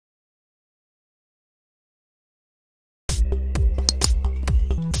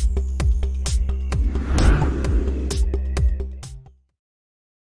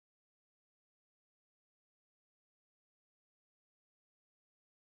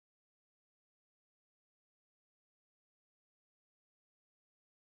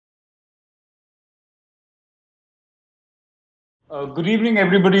Good evening,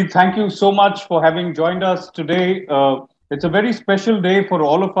 everybody. Thank you so much for having joined us today. It's a very special day for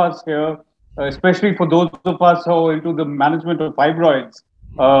all of us here, especially for those of us who are into the management of fibroids.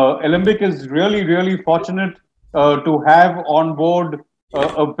 Alembic is really, really fortunate to have on board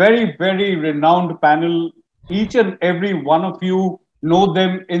a very, very renowned panel. Each and every one of you know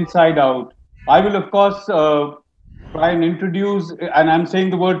them inside out. I will, of course, try and introduce, and I'm saying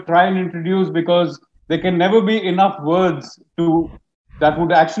the word try and introduce because there can never be enough words to that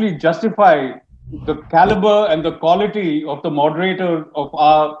would actually justify the caliber and the quality of the moderator of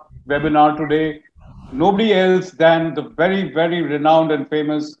our webinar today. Nobody else than the very, very renowned and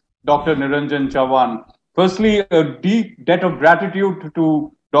famous Dr. Niranjan Chavan. Firstly, a deep debt of gratitude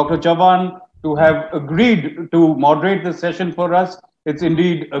to Dr. Chavan to have agreed to moderate the session for us. It's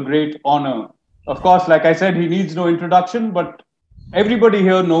indeed a great honor. Of course, like I said, he needs no introduction, but everybody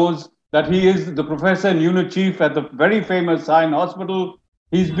here knows that he is the professor and unit chief at the very famous Sion Hospital.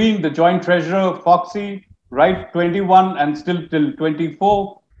 He's been the joint treasurer of Foxy, right 21 and still till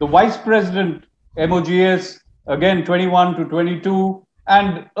 24, the vice president MOGS, again 21 to 22,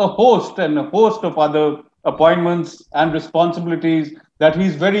 and a host of other appointments and responsibilities that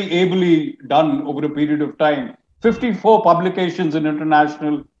he's very ably done over a period of time. 54 publications in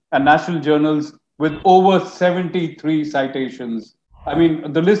international and national journals with over 73 citations. I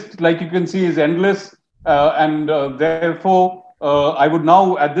mean, the list, like you can see, is endless. And therefore, I would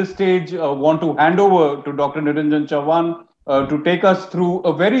now, at this stage, want to hand over to Dr. Niranjan Chavan to take us through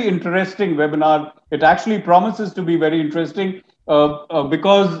a very interesting webinar. It actually promises to be very interesting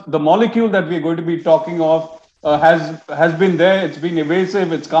because the molecule that we're going to be talking of has been there. It's been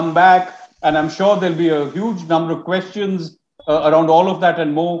evasive. It's come back. And I'm sure there'll be a huge number of questions around all of that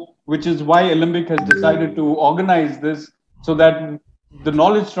and more, which is why Alembic has decided to organize this so that the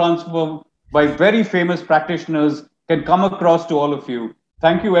knowledge transfer by very famous practitioners can come across to all of you.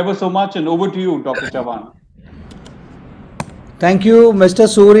 Thank you ever so much, and over to you, Dr. Chavan. Thank you, Mr.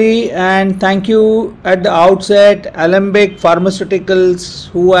 Suri, and thank you at the outset, Alembic Pharmaceuticals,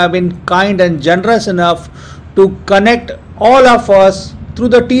 who have been kind and generous enough to connect all of us through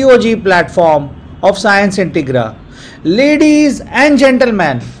the TOG platform of Science Integra. Ladies and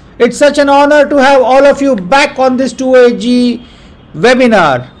gentlemen, it's such an honor to have all of you back on this 2AG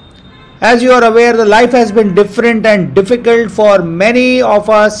webinar. As you are aware, the life has been different and difficult for many of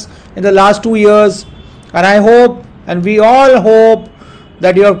us in the last 2 years, and I hope, and we all hope,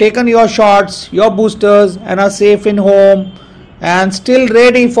 that you have taken your shots, your boosters, and are safe in home and still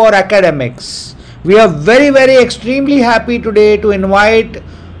ready for academics. We are very, very extremely happy today to invite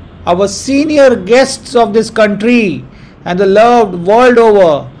our senior guests of this country and the loved world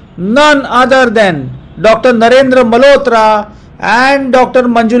over, none other than Dr. Narendra Malhotra and Dr.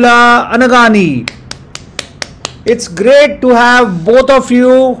 Manjula Anagani. It's great to have both of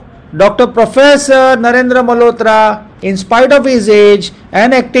you. Dr. Professor Narendra Malhotra, in spite of his age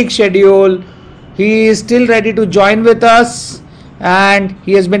and hectic schedule, he is still ready to join with us, and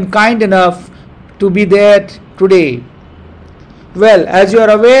he has been kind enough to be there today. Well, as you are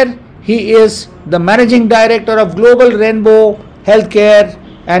aware, he is the Managing Director of Global Rainbow Healthcare,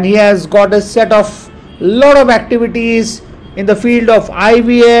 and he has got a set of lot of activities in the field of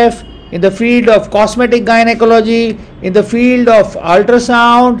IVF, in the field of cosmetic gynecology, in the field of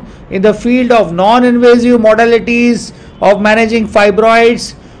ultrasound, in the field of non-invasive modalities of managing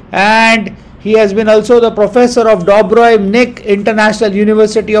fibroids, and he has been also the professor of Dobroy Nik International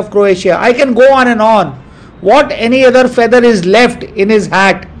University of Croatia. I can go on and on. What any other feather is left in his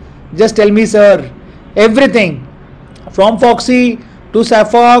hat? Just tell me, sir. Everything from Foxy to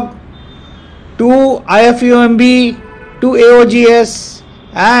SAFOG to IFUMB to AOGS,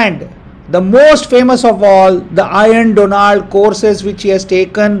 and the most famous of all, the Iron Donald courses which he has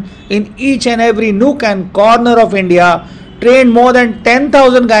taken in each and every nook and corner of India, trained more than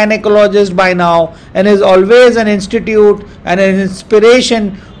 10,000 gynecologists by now, and is always an institute and an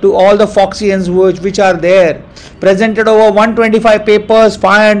inspiration to all the Foxians which are there. Presented over 125 papers,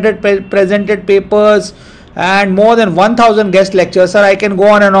 500 presented papers, and more than 1,000 guest lectures. Sir, I can go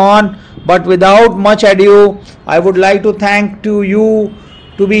on and on, but without much ado, I would like to thank to you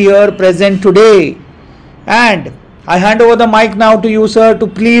to be here present today. And I hand over the mic now to you, sir, to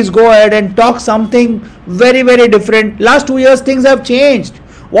please go ahead and talk something very, very different. Last 2 years, things have changed.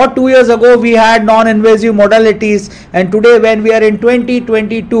 What 2 years ago we had non-invasive modalities, and today when we are in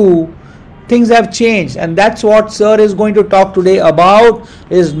 2022, things have changed, and that's what sir is going to talk today about,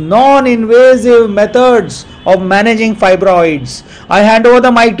 is non-invasive methods of managing fibroids. I hand over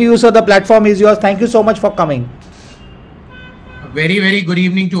the mic to you, sir. The platform is yours. Thank you so much for coming. Very, very good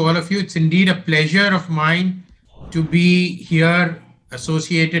evening to all of you. It's indeed a pleasure of mine to be here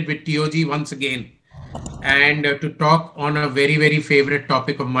associated with TOG once again and to talk on a very, very favorite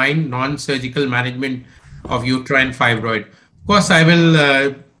topic of mine, non-surgical management of uterine fibroid. Of course, I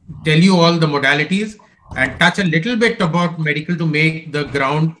will tell you all the modalities and touch a little bit about medical to make the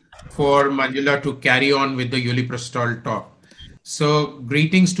ground for Manjula to carry on with the uliprostol talk. So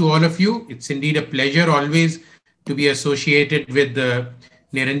greetings to all of you. It's indeed a pleasure always to be associated with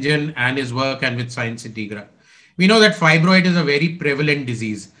Niranjan and his work and with Science Integra. We know that fibroid is a very prevalent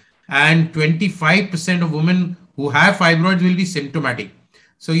disease and 25% of women who have fibroids will be symptomatic.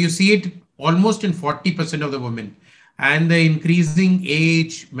 So you see it almost in 40% of the women. And the increasing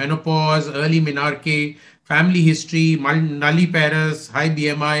age, menopause, early menarche, family history, nulliparous, high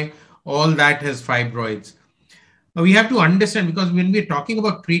BMI, all that has fibroids. We have to understand, because when we're talking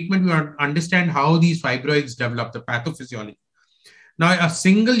about treatment, we understand how these fibroids develop, the pathophysiology. Now, a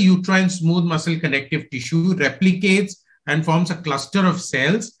single uterine smooth muscle connective tissue replicates and forms a cluster of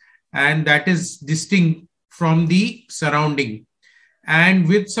cells, and that is distinct from the surrounding. And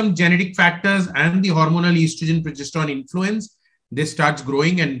with some genetic factors and the hormonal estrogen progesterone influence, this starts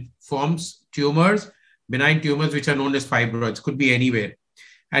growing and forms tumors, benign tumors, which are known as fibroids, could be anywhere.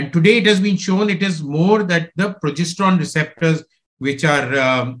 And today it has been shown it is more that the progesterone receptors which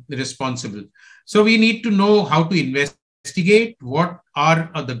are responsible. So we need to know how to investigate what are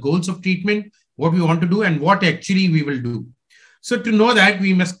the goals of treatment, what we want to do, and what actually we will do. So to know that,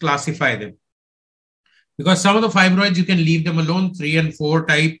 we must classify them. Because some of the fibroids, you can leave them alone, 3 and 4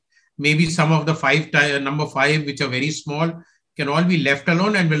 type, maybe some of the number 5, which are very small, can all be left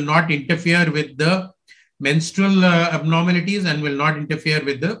alone and will not interfere with the menstrual abnormalities and will not interfere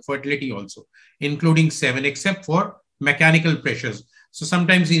with the fertility also, including 7, except for mechanical pressures. So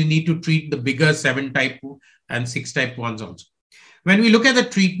sometimes you need to treat the bigger 7 type and 6 type ones also. When we look at the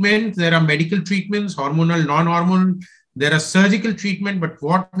treatment, there are medical treatments, hormonal, non-hormonal, there are surgical treatment, but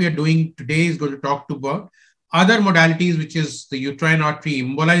what we are doing today is going to talk about other modalities, which is the uterine artery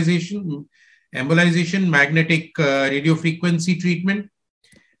embolization, magnetic radiofrequency treatment,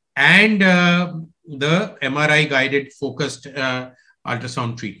 and the MRI guided focused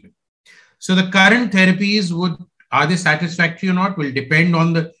ultrasound treatment. So the current therapies are they satisfactory or not will depend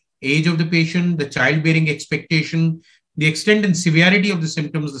on the age of the patient, the childbearing expectation, the extent and severity of the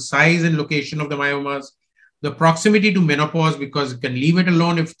symptoms, the size and location of the myomas, the proximity to menopause, because it can leave it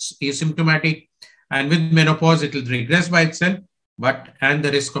alone if it's asymptomatic, and with menopause it will regress by itself, and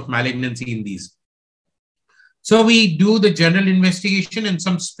the risk of malignancy in these. So we do the general investigation and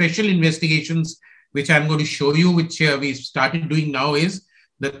some special investigations, which I'm going to show you, which we've started doing now, is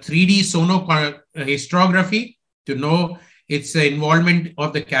the 3D sonohysterography to know its involvement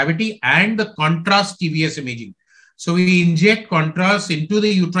of the cavity, and the contrast TVS imaging. So we inject contrast into the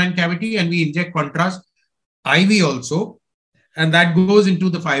uterine cavity and we inject contrast IV also, and that goes into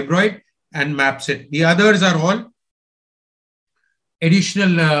the fibroid and maps it. The others are all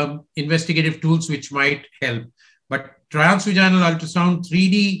additional investigative tools which might help. But transvaginal ultrasound,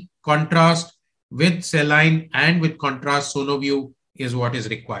 3D contrast with saline and with contrast sonoview is what is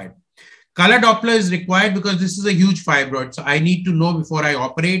required. Color Doppler is required because this is a huge fibroid. So I need to know before I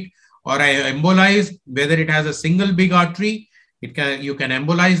operate or I embolize whether it has a single big artery. You can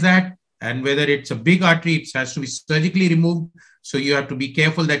embolize that. And whether it's a big artery, it has to be surgically removed. So you have to be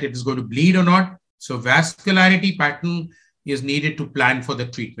careful that it is going to bleed or not. So vascularity pattern is needed to plan for the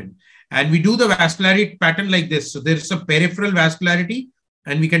treatment. And we do the vascularity pattern like this. So there's a peripheral vascularity,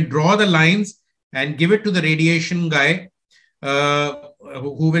 and we can draw the lines and give it to the radiation guy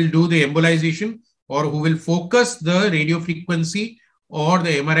who will do the embolization, or who will focus the radio frequency or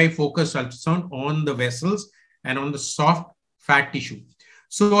the MRI focused ultrasound on the vessels and on the soft fat tissue.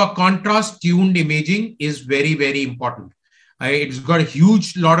 So a contrast tuned imaging is very, very important. It's got a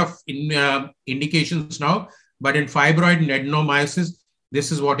huge lot of indications now, but in fibroid and adenomyosis,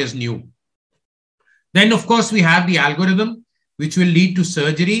 this is what is new. Then, of course, we have the algorithm, which will lead to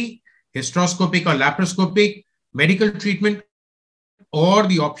surgery, hysteroscopic or laparoscopic, medical treatment, or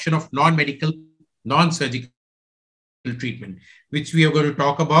the option of non-medical, non-surgical treatment, which we are going to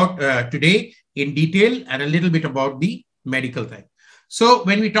talk about today in detail, and a little bit about the medical thing. So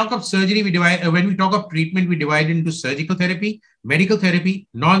when we talk of surgery, when we talk of treatment, we divide into surgical therapy, medical therapy,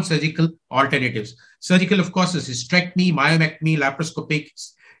 non-surgical alternatives. Surgical, of course, is hysterectomy, myomectomy, laparoscopic,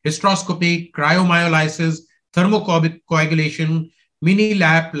 hysteroscopic, cryomyolysis, thermocoagulation,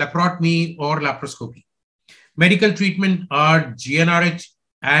 mini-lap, laparotomy, or laparoscopy. Medical treatment are GnRH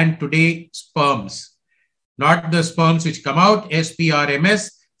and today sperms, not the sperms which come out,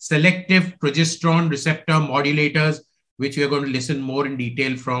 SPRMS, selective progesterone receptor modulators, which we are going to listen more in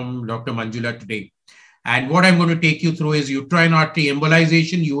detail from Dr. Manjula today. And what I'm going to take you through is uterine artery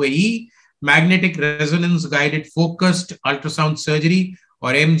embolization, UAE, magnetic resonance guided focused ultrasound surgery,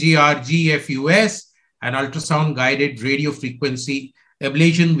 or MGRGFUS, and ultrasound guided radio frequency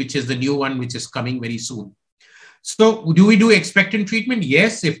ablation, which is the new one, which is coming very soon. So do we do expectant treatment?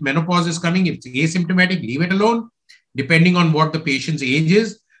 Yes. If menopause is coming, if it's asymptomatic, leave it alone, depending on what the patient's age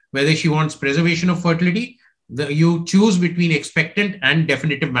is, whether she wants preservation of fertility. You choose between expectant and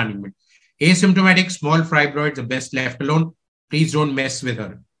definitive management. Asymptomatic small fibroids are best left alone. Please don't mess with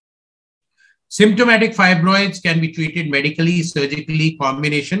her. Symptomatic fibroids can be treated medically, surgically,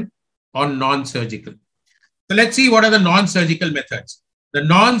 combination, or non-surgical. So let's see what are the non-surgical methods. The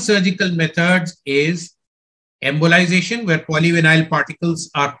non-surgical methods is embolization, where polyvinyl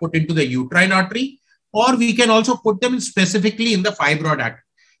particles are put into the uterine artery, or we can also put them specifically in the fibroid artery.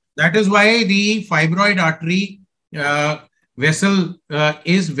 That is why the fibroid artery vessel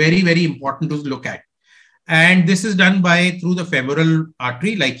is very, very important to look at. And this is done through the femoral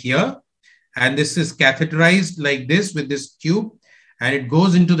artery, like here. And this is catheterized like this with this tube, and it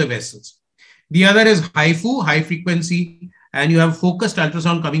goes into the vessels. The other is HIFU, high frequency, and you have focused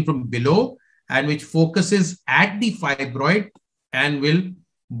ultrasound coming from below, and which focuses at the fibroid and will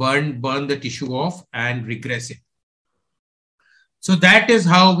burn the tissue off and regress it. So that is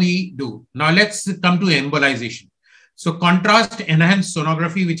how we do. Now let's come to embolization. So contrast enhanced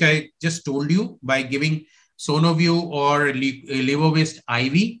sonography, which I just told you, by giving Sonoview or Levovist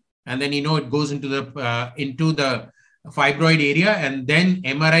IV, and then it goes into the fibroid area, and then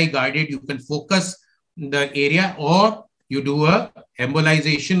MRI guided, you can focus the area, or you do a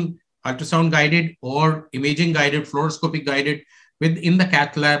embolization ultrasound guided or imaging guided, fluoroscopic guided in the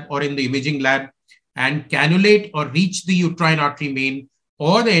cath lab or in the imaging lab, and cannulate or reach the uterine artery main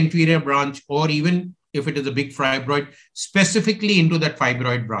or the anterior branch, or even if it is a big fibroid, specifically into that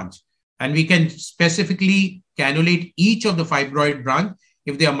fibroid branch. And we can specifically cannulate each of the fibroid branch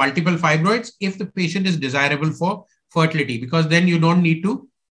if there are multiple fibroids, if the patient is desirable for fertility, because then you don't need to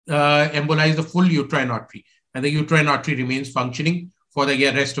embolize the full uterine artery, and the uterine artery remains functioning for the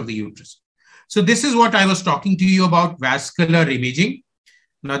rest of the uterus. So this is what I was talking to you about, vascular imaging.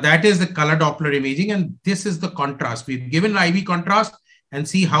 Now that is the color Doppler imaging, and this is the contrast. We've given IV contrast and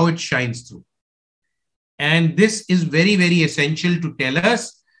see how it shines through. And this is very, very essential to tell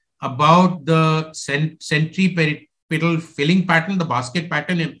us about the centripetal filling pattern, the basket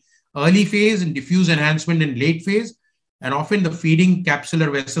pattern in early phase, and diffuse enhancement in late phase. And often the feeding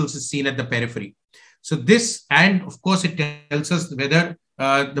capsular vessels is seen at the periphery. So this, and of course, it tells us whether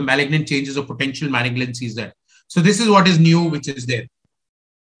the malignant changes or potential malignancy is there. So this is what is new, which is there.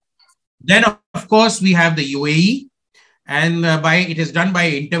 Then, of course, we have the UAE, and it is done by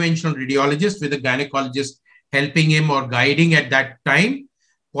interventional radiologist with a gynecologist helping him or guiding at that time.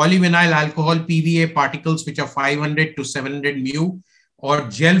 Polyvinyl alcohol PVA particles, which are 500 to 700 mu, or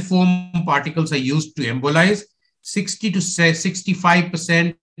gel foam particles are used to embolize. 60 to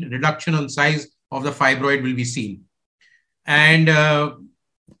 65% reduction on size of the fibroid will be seen. And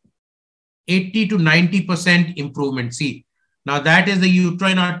 80 to 90% improvement. See, now that is the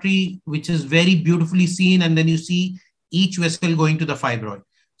uterine artery, which is very beautifully seen. And then you see each vessel going to the fibroid.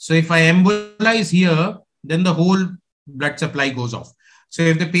 So if I embolize here, then the whole blood supply goes off. So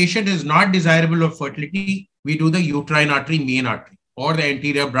if the patient is not desirable of fertility, we do the uterine artery, main artery, or the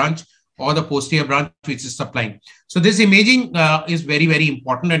anterior branch, or the posterior branch, which is supplying. So this imaging is very, very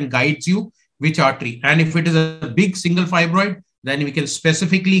important and guides you which artery. And if it is a big single fibroid, then we can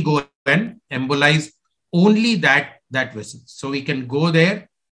specifically go and embolize only that vessel. So we can go there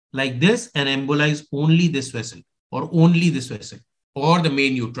like this and embolize only this vessel, or only this vessel, or the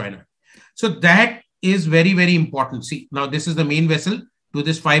main uterine artery. So that is very, very important. See, now this is the main vessel to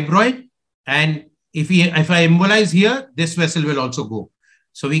this fibroid. And if I embolize here, this vessel will also go.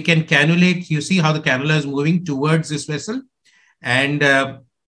 So we can cannulate. You see how the cannula is moving towards this vessel, and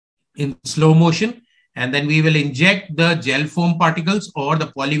in slow motion. And then we will inject the gel foam particles or the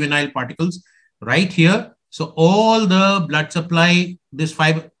polyvinyl particles right here. So all the blood supply,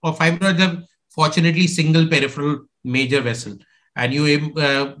 fibroids have fortunately single peripheral major vessel. And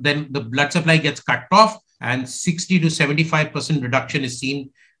then the blood supply gets cut off, and 60 to 75% reduction is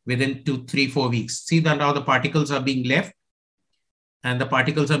seen within 2, 3, 4 weeks. See that now the particles are being left and the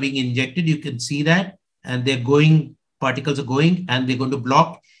particles are being injected. You can see that, and they're going, particles are going, and they're going to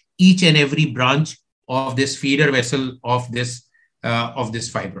block each and every branch of this feeder vessel of this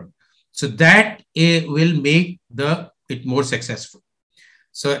fibroid. So that will make it more successful.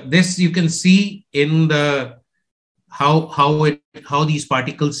 So this you can see in the how these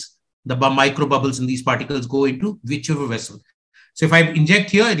particles, the micro bubbles in these particles go into whichever vessel. So if I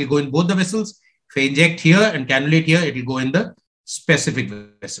inject here, it will go in both the vessels. If I inject here and cannulate here, it will go in the specific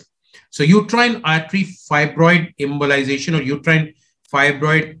vessel. So uterine artery fibroid embolization or uterine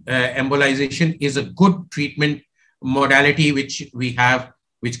fibroid embolization is a good treatment modality which we have,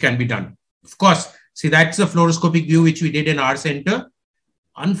 which can be done. Of course, see, that's the fluoroscopic view which we did in our center.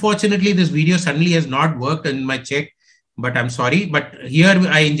 Unfortunately, this video suddenly has not worked in my check, but I'm sorry. But here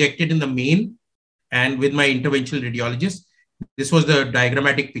I injected in the main and with my interventional radiologist. This was the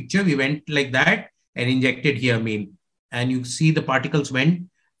diagrammatic picture. We went like that and injected here main. And you see the particles went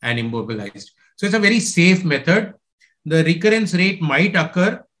and immobilized. So it's a very safe method. The recurrence rate might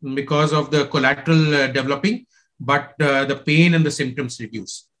occur because of the collateral developing, but the pain and the symptoms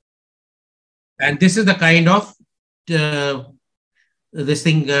reduce. And this is the kind of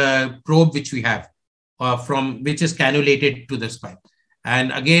probe which we have from which is cannulated to the spine.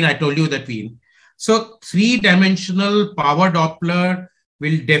 And again, I told you that so 3-dimensional power Doppler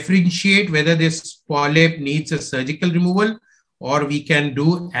will differentiate whether this polyp needs a surgical removal, or we can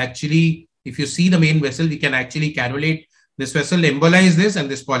do actually, if you see the main vessel, we can actually cannulate this vessel, embolize this, and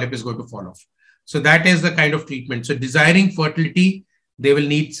this polyp is going to fall off. So that is the kind of treatment. So desiring fertility, they will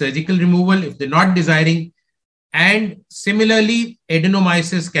need surgical removal if they're not desiring. And similarly,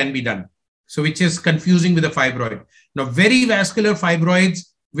 adenomyosis can be done. So which is confusing with the fibroid. Now, very vascular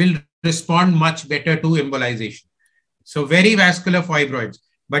fibroids will respond much better to embolization. So very vascular fibroids.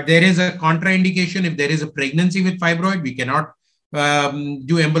 But there is a contraindication. If there is a pregnancy with fibroid, we cannot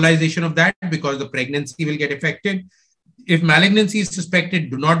do embolization of that because the pregnancy will get affected. If malignancy is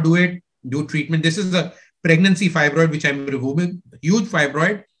suspected, do not do it. Do treatment. This is a pregnancy fibroid, which I'm removing. Huge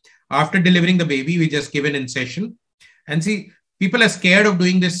fibroid. After delivering the baby, we just give an incision. And see, people are scared of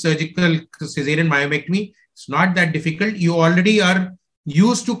doing this surgical cesarean myomectomy. It's not that difficult. You already are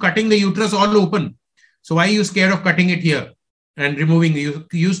used to cutting the uterus all open. So why are you scared of cutting it here and removing? You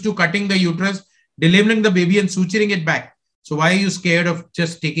used to cutting the uterus, delivering the baby and suturing it back. So why are you scared of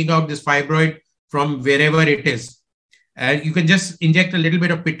just taking out this fibroid from wherever it is? And you can just inject a little bit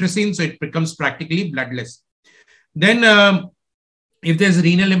of pitracine, so it becomes practically bloodless. Then if there's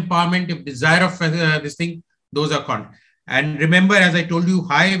renal impairment, if desire of this thing, those are gone. And remember, as I told you,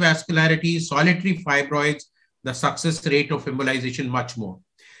 high vascularity, solitary fibroids, the success rate of embolization much more.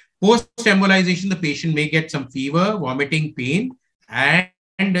 Post-embolization, the patient may get some fever, vomiting, pain, and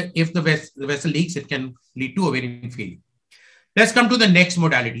if the vessel leaks, it can lead to ovarian failure. Let's come to the next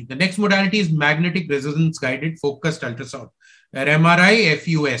modality. The next modality is magnetic resonance guided focused ultrasound, or MRI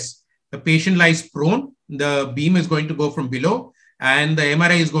FUS. The patient lies prone, the beam is going to go from below, and the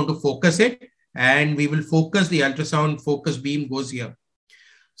MRI is going to focus it, and we will focus the ultrasound focus beam goes here.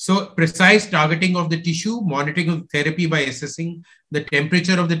 So precise targeting of the tissue, monitoring of therapy by assessing the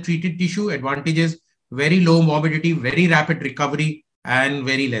temperature of the treated tissue, advantages, very low morbidity, very rapid recovery, and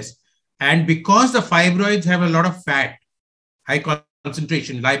very less. And because the fibroids have a lot of fat, high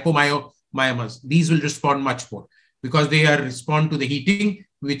concentration, lipomyomas, these will respond much more because they respond to the heating,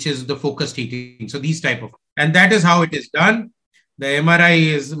 which is the focused heating. So these type of, and that is how it is done. The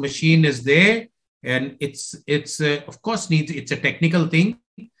MRI machine is there, and it's of course it's a technical thing.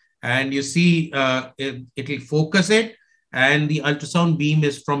 And you see, it will focus it, and the ultrasound beam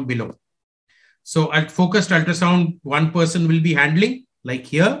is from below. So at focused ultrasound, one person will be handling, like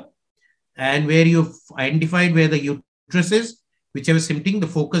here, and where you've identified where the uterus is, whichever symptom, the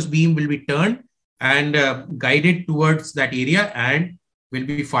focus beam will be turned and guided towards that area and will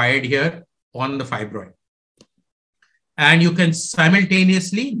be fired here on the fibroid. And you can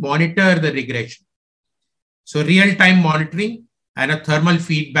simultaneously monitor the regression. So real-time monitoring and a thermal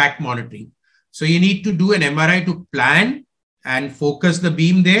feedback monitoring. So you need to do an MRI to plan and focus the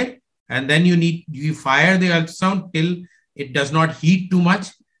beam there. And then you fire the ultrasound till it does not heat too much,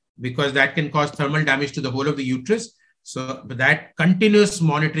 because that can cause thermal damage to the whole of the uterus. So that continuous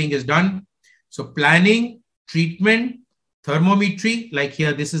monitoring is done. So planning, treatment, thermometry, like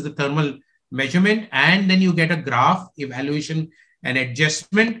here, this is the thermal measurement. And then you get a graph, evaluation and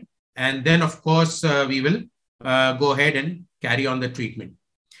adjustment. And then, of course, we will go ahead and carry on the treatment.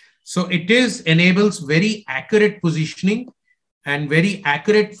 So it enables very accurate positioning and very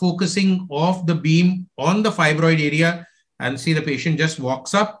accurate focusing of the beam on the fibroid area. And see, the patient just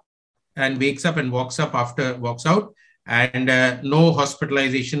walks up and wakes up and walks out, and no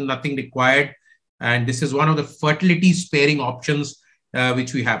hospitalization, nothing required. And this is one of the fertility sparing options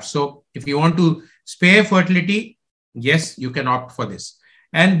which we have. So if you want to spare fertility, yes, you can opt for this.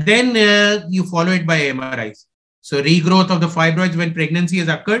 And then you follow it by MRIs. So regrowth of the fibroids when pregnancy has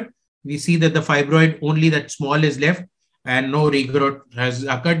occurred, we see that the fibroid, only that small is left and no regrowth has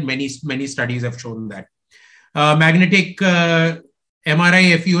occurred. Many studies have shown that. Magnetic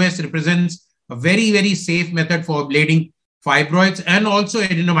MRI FUS represents a very, very safe method for ablating fibroids and also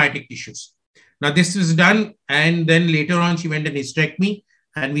adenomyotic tissues. Now, this was done, and then later on, she went in hysterectomy,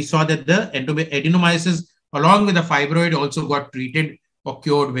 and we saw that the adenomyosis along with the fibroid also got treated or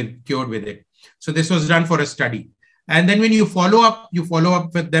cured with it. So this was done for a study. And then when you follow up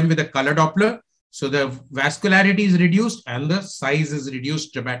with them with a color Doppler. So the vascularity is reduced and the size is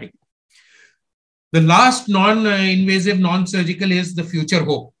reduced dramatically. The last non-invasive, non-surgical is the Future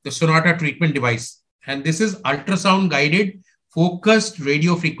Hope, the Sonata treatment device. And this is ultrasound-guided focused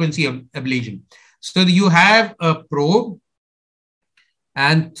radio frequency ablation. So you have a probe,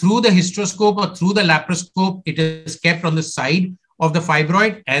 and through the hysteroscope or through the laparoscope, it is kept on the side of the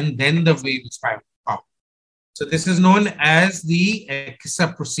fibroid, and then the wave is fired out. So this is known as the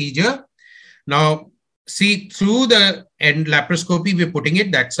EXA procedure. Now, see, through the end laparoscopy, we're putting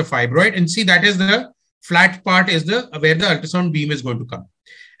it, that's a fibroid. And see, that is the flat part is where the ultrasound beam is going to come.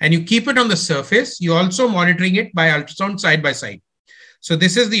 And you keep it on the surface. You're also monitoring it by ultrasound side by side. So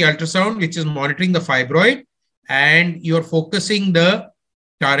this is the ultrasound, which is monitoring the fibroid. And you're focusing and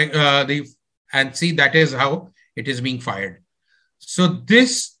see, that is how it is being fired. So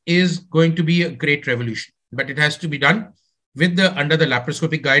this is going to be a great revolution, but it has to be done with under the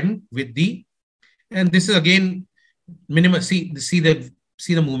laparoscopic guidance and this is again minimal. See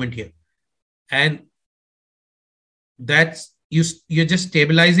the movement here, and that's you're just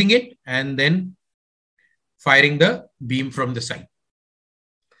stabilizing it and then firing the beam from the side.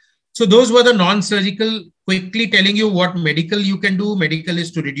 So those were the non-surgical, quickly telling you what medical you can do. Medical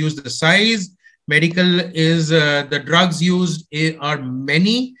is to reduce the size. Medical is the drugs used are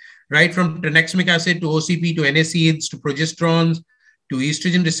many, right from tranexamic acid to OCP to NSAIDs to progesterones to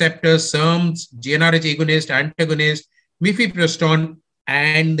estrogen receptors, SERMs, GnRH agonist, antagonist, mifepristone,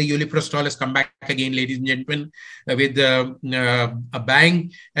 and the uliprostol has come back again, ladies and gentlemen, with a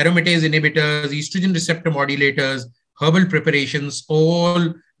bang. Aromatase inhibitors, estrogen receptor modulators, herbal preparations,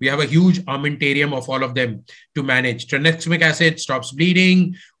 all. We have a huge armamentarium of all of them to manage. Tranexamic acid stops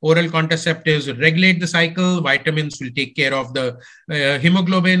bleeding. Oral contraceptives will regulate the cycle. Vitamins will take care of the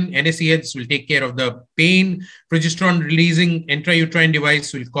hemoglobin. NSAIDs will take care of the pain. Progesterone releasing intrauterine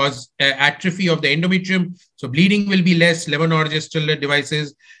device will cause atrophy of the endometrium. So bleeding will be less. Levonorgestrel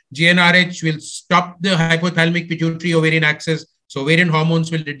devices. GnRH will stop the hypothalamic pituitary ovarian axis. So ovarian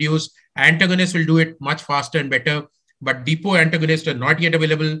hormones will reduce. Antagonists will do it much faster and better. But depot antagonists are not yet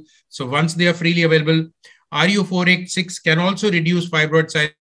available. So once they are freely available, RU486 can also reduce fibroid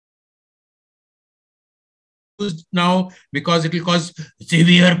size now because it will cause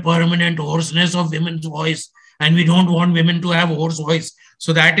severe permanent hoarseness of women's voice. And we don't want women to have hoarse voice.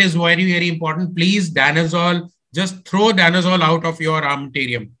 So that is very, very important. Please, danazol, just throw danazol out of your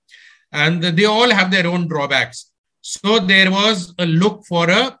armamentarium. And they all have their own drawbacks. So there was a look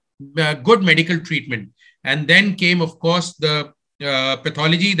for a good medical treatment. And then came, of course, the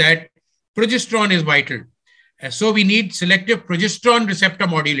pathology that progesterone is vital. So we need selective progesterone receptor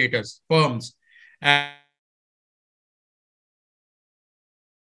modulators, PERMs.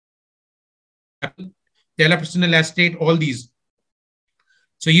 Teloprenol acetate, all these.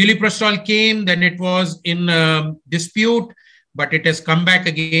 So uliprostol came, then it was in dispute, but it has come back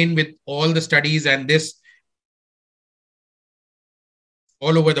again with all the studies and this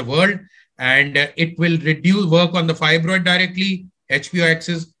all over the world. And it will work on the fibroid directly, HPO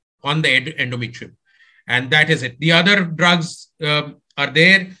axis on the endometrium. And that is it. The other drugs are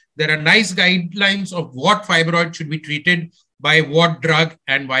there. There are nice guidelines of what fibroid should be treated by what drug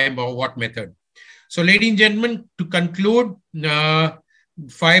and by what method. So ladies and gentlemen, to conclude,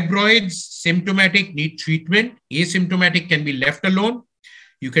 fibroids, symptomatic, need treatment. Asymptomatic can be left alone.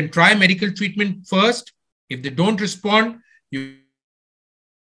 You can try medical treatment first. If they don't respond, you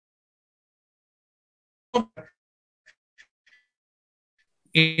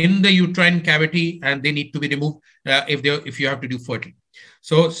in the uterine cavity and they need to be removed if you have to do fertility.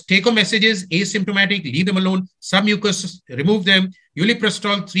 So take-home messages: asymptomatic, leave them alone. Submucous, remove them.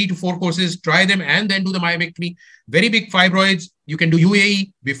 Uliprostol, 3 to 4 courses, try them and then do the myomectomy. Very big fibroids, you can do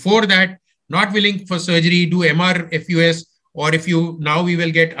UAE before that. Not willing for surgery, do MR FUS, or if you now we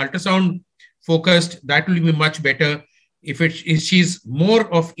will get ultrasound focused, that will be much better. If she's more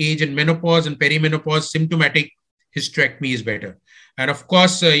of age and menopause and perimenopause, symptomatic, hysterectomy is better. And of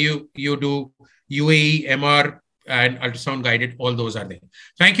course, you do UAE, MR, and ultrasound guided. All those are there.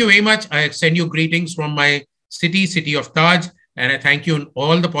 Thank you very much. I send you greetings from my city of Taj, and I thank you in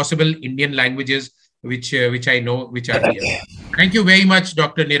all the possible Indian languages which I know which are here. Thank you very much,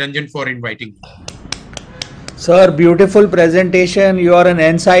 Dr. Niranjan, for inviting me. Sir, beautiful presentation. You are an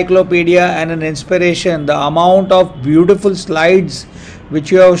encyclopedia and an inspiration. The amount of beautiful slides which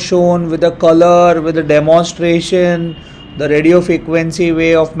you have shown with the color, with the demonstration, the radio frequency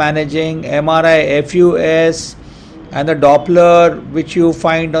way of managing, MRI, FUS, and the Doppler, which you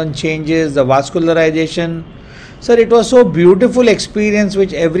find on changes, the vascularization. Sir, it was so beautiful experience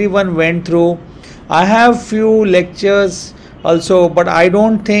which everyone went through. I have few lectures also, but I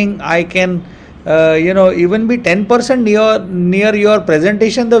don't think I can even be 10% near your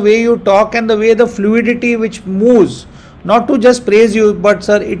presentation, the way you talk and the way the fluidity which moves. Not to just praise you, but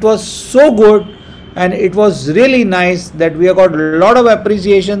sir, it was so good and it was really nice that we have got a lot of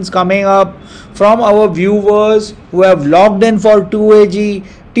appreciations coming up from our viewers who have logged in for 2AG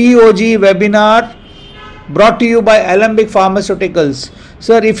TOG webinar brought to you by Alembic Pharmaceuticals.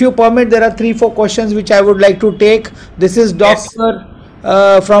 Sir, if you permit, there are 3-4 questions which I would like to take. This is Dr.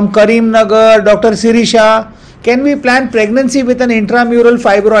 From Karimnagar, Dr. Sirisha. Can we plan pregnancy with an intramural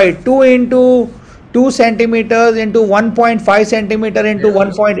fibroid 2 into 2 centimeters into 1.5 centimeter into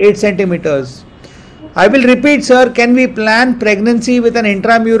 1.8 centimeters? I will repeat, sir. Can we plan pregnancy with an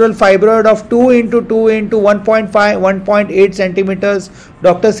intramural fibroid of 2 into 2 into 1.5, 1.8 centimeters?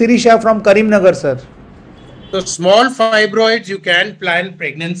 Dr. Sirisha from Karimnagar, sir. So small fibroids, you can plan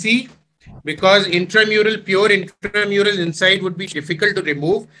pregnancy because pure intramural inside would be difficult to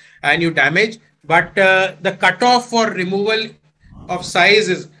remove and you damage. But the cutoff for removal of size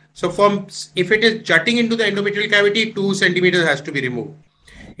is, if it is jutting into the endometrial cavity, 2 centimeters has to be removed.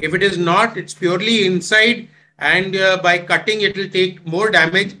 If it is not, it's purely inside and by cutting it will take more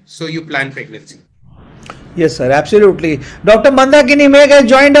damage. So you plan pregnancy. Yes, sir, absolutely. Dr. Mandakini Meg has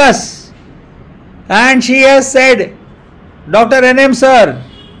joined us. And she has said, Dr. NM sir,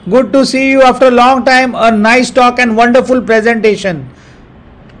 good to see you after a long time. A nice talk and wonderful presentation.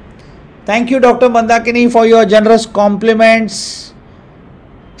 Thank you, Dr. Mandakini, for your generous compliments.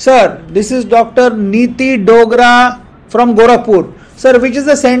 Sir, this is Dr. Niti Dogra from Gorakhpur. Sir, which is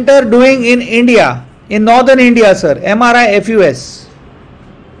the center doing in India, in northern India, sir? MRI, FUS.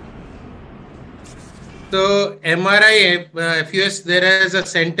 So MRI, FUS, there is a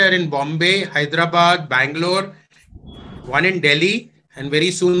center in Bombay, Hyderabad, Bangalore, one in Delhi, and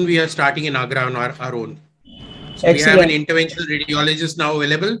very soon we are starting in Agra on our own. So excellent. We have an interventional radiologist now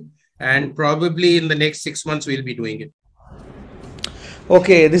available, and probably in the next 6 months we'll be doing it.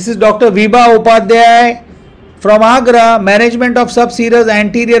 Okay, this is Dr. Vibha Upadhyay from Agra, management of subserous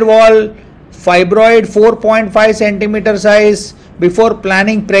anterior wall fibroid 4.5 centimeter size before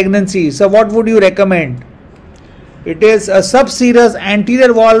planning pregnancy. So what would you recommend? It is a subserous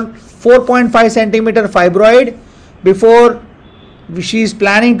anterior wall 4.5 centimeter fibroid before she is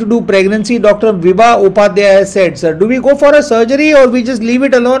planning to do pregnancy. Dr. Vibha Upadhyay has said, sir, do we go for a surgery or we just leave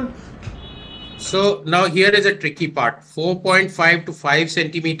it alone? So now here is a tricky part. 4.5 to 5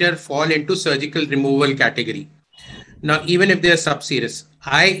 centimeter fall into surgical removal category. Now, even if they are subserous,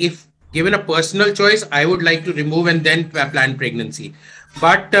 if given a personal choice, I would like to remove and then plan pregnancy.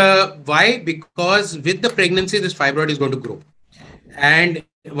 But why? Because with the pregnancy, this fibroid is going to grow. And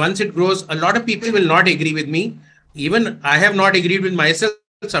once it grows, a lot of people will not agree with me. Even I have not agreed with myself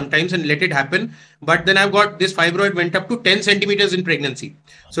sometimes and let it happen. But then I've got this fibroid went up to 10 centimeters in pregnancy.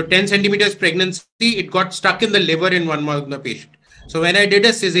 So 10 centimeters pregnancy, it got stuck in the liver in one of the patient. So when I did a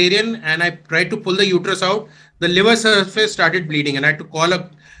cesarean and I tried to pull the uterus out, the liver surface started bleeding and I had to call a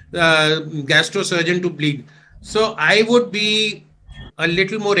gastrosurgeon to bleed. So I would be a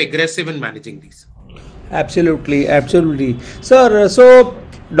little more aggressive in managing these. Absolutely, absolutely. Sir, so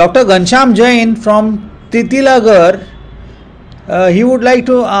Dr. Ghanshyam Jain from Titilagar, he would like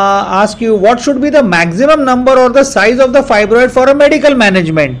to ask you, what should be the maximum number or the size of the fibroid for a medical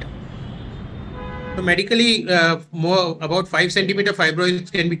management? So medically, more about 5 centimeter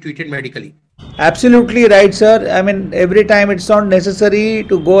fibroids can be treated medically. Absolutely right, sir. I mean, every time it's not necessary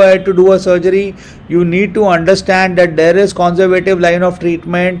to go ahead to do a surgery. You need to understand that there is conservative line of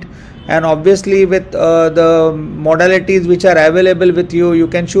treatment, and obviously with the modalities which are available with you, you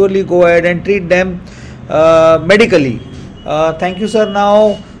can surely go ahead and treat them medically. Thank you, sir.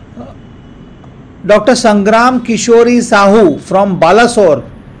 Now, Dr. Sangram Kishori Sahu from Balasore.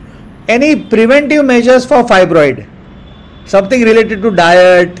 Any preventive measures for fibroid? Something related to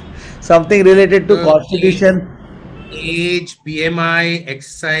diet, something related to constitution? Age, BMI,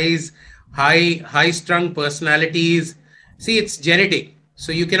 exercise, high strung personalities. See, it's genetic.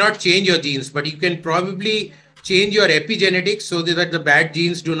 So you cannot change your genes, but you can probably change your epigenetics so that the bad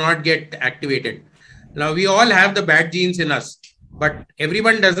genes do not get activated. Now, we all have the bad genes in us, but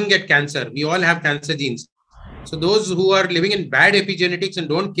everyone doesn't get cancer. We all have cancer genes. So those who are living in bad epigenetics and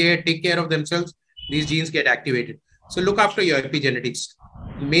don't take care of themselves, these genes get activated. So look after your epigenetics.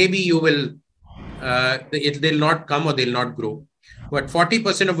 Maybe you will, they'll not come or they'll not grow. but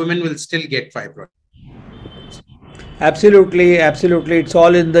 40% of women will still get fibroids. Absolutely, absolutely. It's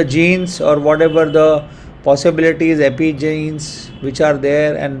all in the genes or whatever the possibilities, epigenes which are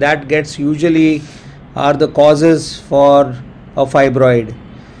there, and that gets usually are the causes for a fibroid.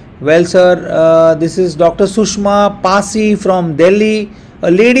 Well, sir, this is Dr. Sushma Pasi from Delhi,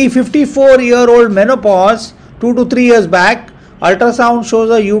 a lady 54-year-old menopause 2 to 3 years back. Ultrasound shows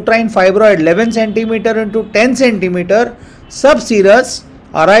a uterine fibroid 11 centimeter into 10 centimeter subserous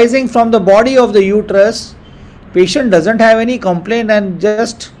arising from the body of the uterus. Patient doesn't have any complaint and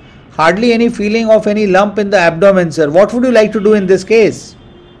just hardly any feeling of any lump in the abdomen, sir. What would you like to do in this case?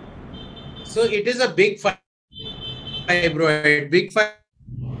 So it is a big fibroid. Big fibroid.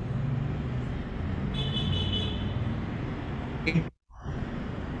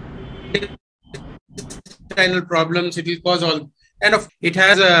 Intestinal problems, it will cause all, and it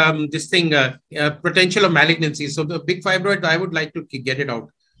has this thing, potential of malignancy. So the big fibroid, I would like to get it out.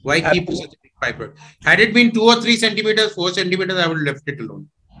 Why keep such a big fibroid? Had it been 2 or 3 centimeters, 4 centimeters, I would have left it alone.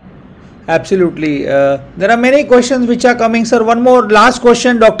 Absolutely. There are many questions which are coming, sir. One more last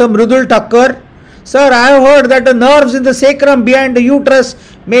question, Dr. Mrudul Thakkar. Sir, I have heard that the nerves in the sacrum behind the uterus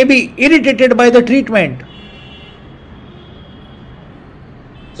may be irritated by the treatment.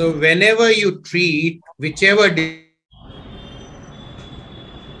 So whenever you treat, whichever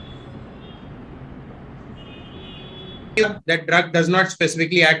that drug does not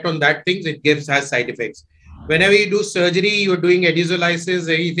specifically act on that things, it has side effects. Whenever you do surgery, you're doing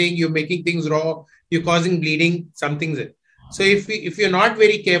adhesolysis, anything, you're making things raw, you're causing bleeding, something's it. So if you're not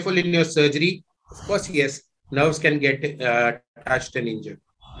very careful in your surgery, of course, yes, nerves can get touched and injured.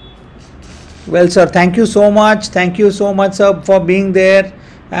 Well, sir, thank you so much. Thank you so much, sir, for being there.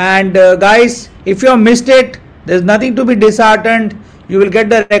 And guys, if you have missed it, there's nothing to be disheartened. You will get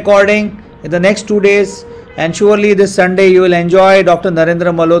the recording in the next 2 days. And surely this Sunday you will enjoy Dr.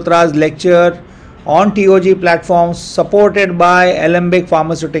 Narendra Malhotra's lecture on TOG platforms supported by Alembic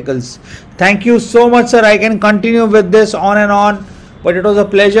Pharmaceuticals. Thank you so much, sir. I can continue with this on and on, but it was a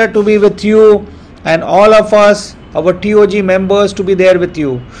pleasure to be with you and all of us, our TOG members, to be there with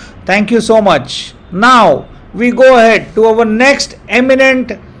you. Thank you so much. Now we go ahead to our next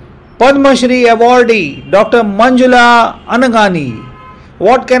eminent Padma Shri awardee, Dr. Manjula Anagani.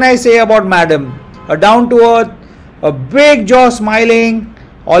 What can I say about madam? A down to earth, a big jaw smiling,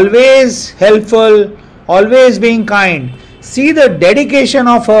 always helpful, always being kind. See the dedication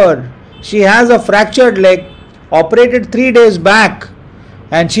of her. She has a fractured leg, operated 3 days back,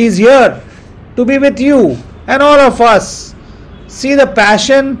 and she's here to be with you and all of us. See the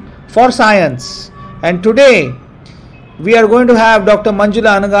passion for science. And today we are going to have Dr.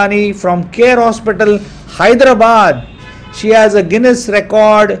 Manjula Anagani from Care Hospital, Hyderabad. She has a Guinness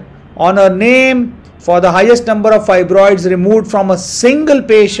record on her name for the highest number of fibroids removed from a single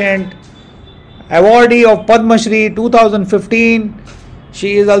patient, awardee of Padma Shri 2015.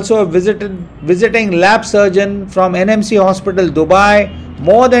 She is also a visiting lab surgeon from NMC Hospital, Dubai.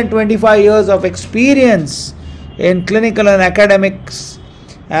 More than 25 years of experience in clinical and academics,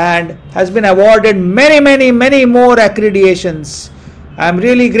 and has been awarded many more accreditations. I am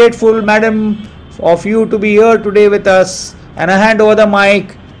really grateful, madam, of you to be here today with us, and I hand over the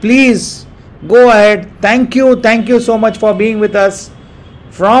mic. Please go ahead. Thank you so much for being with us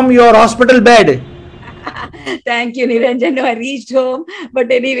from your hospital bed. Thank you, Niranjan. No, I reached home,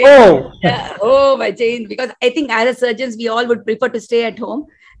 but anyway, I changed, because I think as surgeons we all would prefer to stay at home.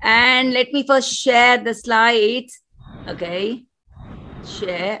 And let me first share the slides. Okay,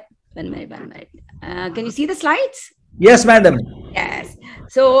 share. One minute. Can you see the slides? Yes, madam. Yes.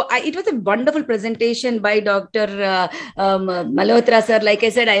 So it was a wonderful presentation by Dr. Malhotra, sir. Like I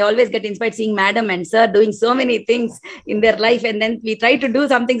said, I always get inspired seeing madam and sir doing so many things in their life. And then we try to do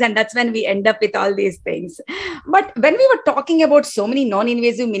some things, and that's when we end up with all these things. But when we were talking about so many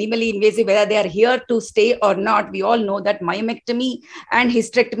non-invasive, minimally invasive, whether they are here to stay or not, we all know that myomectomy and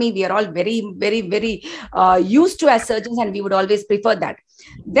hysterectomy, we are all very used to as surgeons, and we would always prefer that.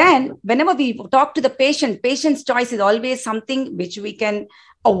 Then whenever we talk to the patient's choice is always something which we can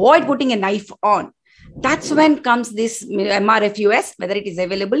avoid putting a knife on. That's when comes this MRFUS, whether it is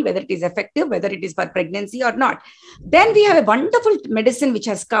available, whether it is effective, whether it is for pregnancy or not. Then we have a wonderful medicine which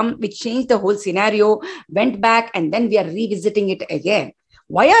has come, which changed the whole scenario, went back, and then we are revisiting it again.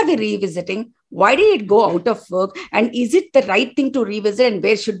 Why are we revisiting? Why did it go out of work? And is it the right thing to revisit, and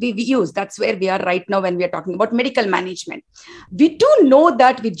where should we use? That's where we are right now when we are talking about medical management. We do know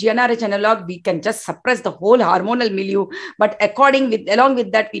that with GnRH analog, we can just suppress the whole hormonal milieu. But along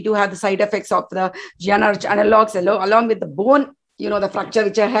with that, we do have the side effects of the GnRH analogs along with the bone the fracture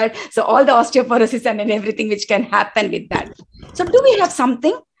which I had. So all the osteoporosis and everything which can happen with that. So do we have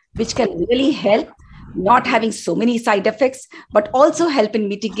something which can really help, not having so many side effects, but also help in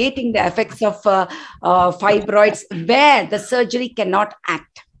mitigating the effects of fibroids where the surgery cannot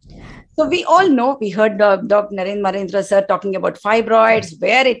act? So we all know, we heard Dr. Narendra sir talking about fibroids,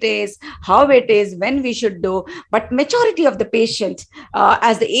 where it is, how it is, when we should do. But majority of the patient,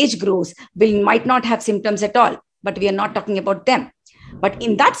 as the age grows, might not have symptoms at all. But we are not talking about them. But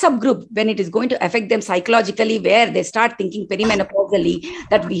in that subgroup, when it is going to affect them psychologically, where they start thinking perimenopausally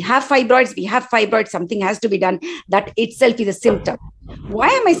that we have fibroids, something has to be done, that itself is a symptom. Why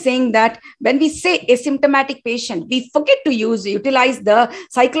am I saying that? When we say asymptomatic patient, we forget to utilize the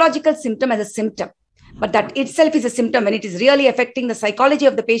psychological symptom as a symptom. But that itself is a symptom when it is really affecting the psychology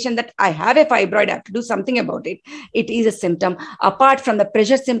of the patient that I have a fibroid, I have to do something about it. It is a symptom apart from the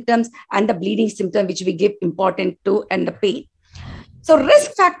pressure symptoms and the bleeding symptom, which we give important to, and the pain. So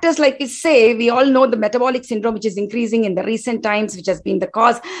risk factors, like we say, we all know the metabolic syndrome, which is increasing in the recent times, which has been the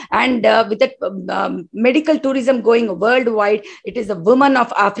cause. And with that medical tourism going worldwide, it is the women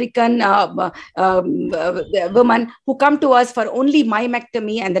of African women who come to us for only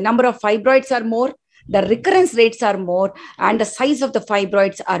myomectomy, and the number of fibroids are more. The recurrence rates are more, and the size of the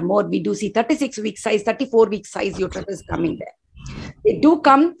fibroids are more. We do see 36-week size, 34-week size uterus coming there. They do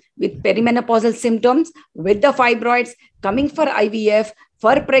come with perimenopausal symptoms, with the fibroids, coming for IVF,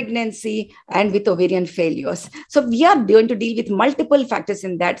 for pregnancy, and with ovarian failures. So we are going to deal with multiple factors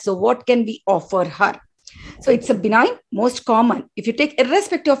in that. So what can we offer her? So it's a benign, most common. If you take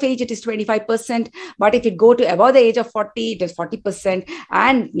irrespective of age, it is 25%. But if you go to above the age of 40, it is 40%.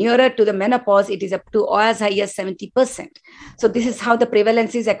 And nearer to the menopause, it is up to as high as 70%. So this is how the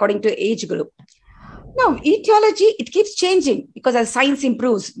prevalence is according to age group. Now, etiology, it keeps changing because as science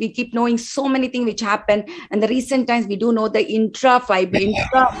improves, we keep knowing so many things which happen. And the recent times, we do know the intramural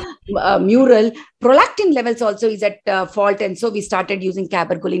prolactin levels also is at fault. And so we started using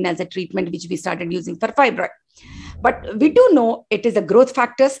cabergoline as a treatment, which we started using for fibroid. But we do know it is the growth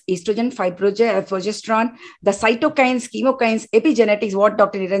factors, estrogen, progesterone, the cytokines, chemokines, epigenetics, what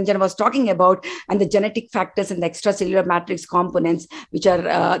Dr. Niranjan was talking about, and the genetic factors and the extracellular matrix components, which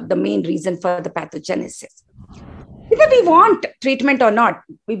are the main reason for the pathogenesis. Whether we want treatment or not,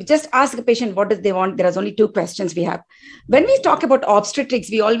 we just ask the patient what does they want. There are only two questions we have. When we talk about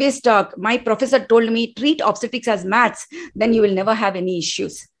obstetrics, we always talk, my professor told me, treat obstetrics as maths, then you will never have any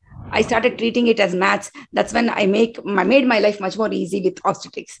issues. I started treating it as maths. That's when I made my life much more easy with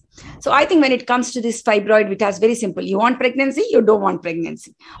obstetrics. So I think when it comes to this fibroid, it is very simple. You want pregnancy, you don't want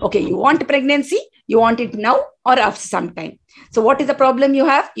pregnancy. Okay, you want pregnancy, you want it now or after some time. So what is the problem you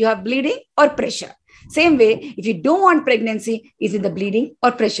have? You have bleeding or pressure. Same way, if you don't want pregnancy, is it the bleeding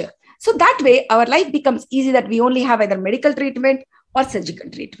or pressure? So that way, our life becomes easy that we only have either medical treatment or surgical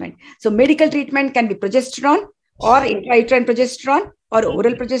treatment. So medical treatment can be progesterone or intrauterine progesterone or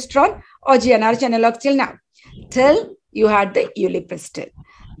oral progesterone or GnRH analog till now, till you had the ulipristal.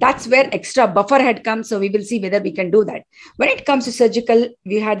 That's where extra buffer had come. So we will see whether we can do that. When it comes to surgical,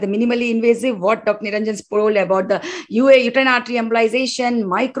 we had the minimally invasive, what Dr. Niranjan told about the uterine artery embolization,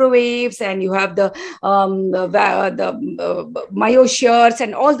 microwaves, and you have the myosures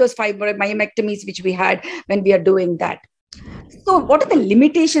and all those myomectomies which we had when we are doing that. So what are the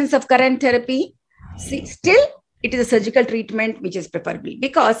limitations of current therapy? See, still, it is a surgical treatment which is preferable,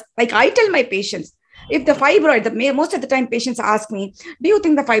 because like I tell my patients, if the fibroid, most of the time patients ask me, do you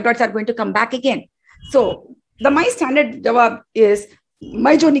think the fibroids are going to come back again? So my standard jawab is,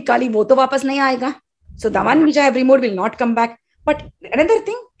 "Main jo nikali wo to wapas nahi aayega." So the one which I have removed will not come back. But another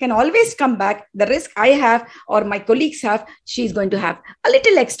thing can always come back. The risk I have or my colleagues have, she is going to have a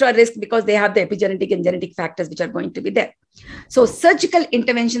little extra risk because they have the epigenetic and genetic factors which are going to be there. So surgical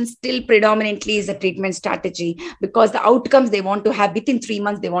intervention still predominantly is a treatment strategy, because the outcomes they want to have within 3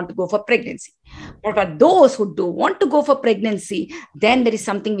 months, they want to go for pregnancy. But for those who do want to go for pregnancy, then there is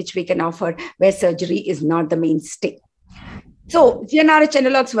something which we can offer where surgery is not the mainstay. So GnRH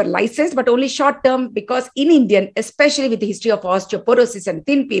analogs were licensed, but only short term, because in Indian, especially with the history of osteoporosis and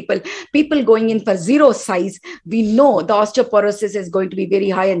thin people going in for zero size, we know the osteoporosis is going to be very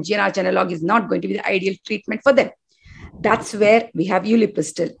high, and GnRH analog is not going to be the ideal treatment for them. That's where we have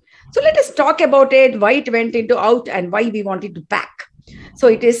ulipristal. So let us talk about it, why it went into out and why we wanted to back. So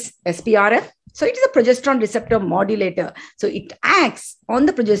it is SPRF. So it is a progesterone receptor modulator. So it acts on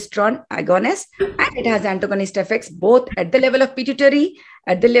the progesterone agonist, and it has antagonist effects both at the level of pituitary,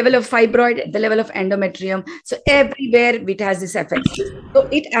 at the level of fibroid, at the level of endometrium. So everywhere it has this effect. So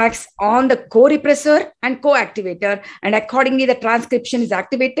it acts on the co-repressor and co-activator, and accordingly the transcription is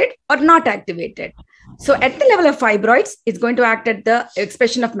activated or not activated. So at the level of fibroids, it's going to act at the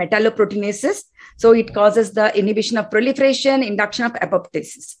expression of metalloproteinases. So it causes the inhibition of proliferation, induction of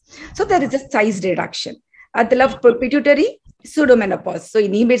apoptosis. So there is a size reduction. At the level of pituitary, pseudomenopause. So it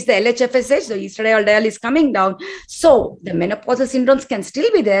inhibits the LHFSH. So estradiol is coming down. So the menopausal syndromes can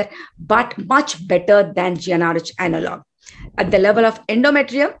still be there, but much better than GnRH analog. At the level of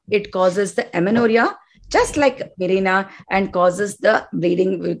endometrium, it causes the amenorrhea, just like Mirena, and causes the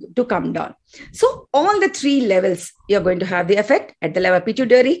bleeding to come down. So all the three levels, you're going to have the effect. At the level of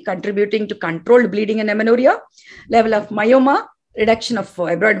pituitary, contributing to controlled bleeding and amenorrhea. Level of myoma, reduction of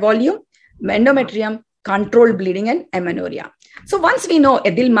fibroid volume. Endometrium, controlled bleeding and amenorrhea. So once we know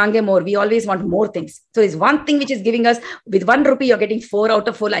Edil Mange more, we always want more things. So it's one thing which is giving us, with 1 rupee, you're getting 4 out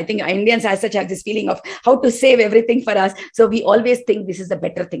of 4. I think Indians as such have this feeling of how to save everything for us. So we always think this is the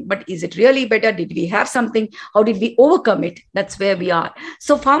better thing. But is it really better? Did we have something? How did we overcome it? That's where we are.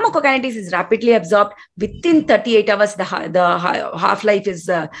 So pharmacokinetics is rapidly absorbed. Within 38 hours, the half-life is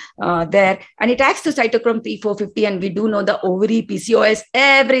there. And it acts to cytochrome P450. And we do know the ovary, PCOS,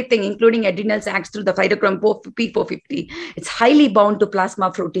 everything, including adrenals, acts through the cytochrome P450. It's highly bound to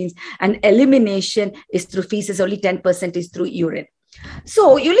plasma proteins, and elimination is through feces. Only 10% is through urine.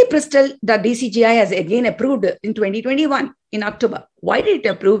 So ulipristal, the DCGI has again approved in 2021 in October. Why did it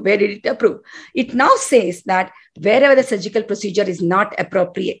approve? Where did it approve? It now says that wherever the surgical procedure is not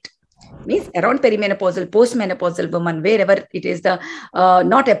appropriate, means around perimenopausal, postmenopausal woman, wherever it is the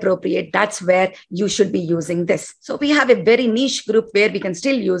not appropriate, that's where you should be using this. So we have a very niche group where we can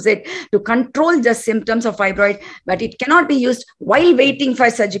still use it to control the symptoms of fibroid, but it cannot be used while waiting for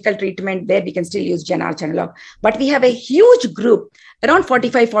surgical treatment, where we can still use GnRH analog. But we have a huge group, around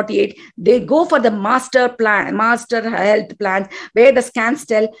 45, 48, they go for the master health plan, where the scans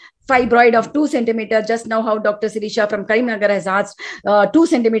tell fibroid of 2 centimeters. Just now how Dr. Sirisha from Karimnagar has asked, 2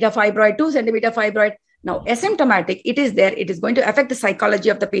 centimeter fibroid, 2 centimeter fibroid. Now, asymptomatic, it is there. It is going to affect the psychology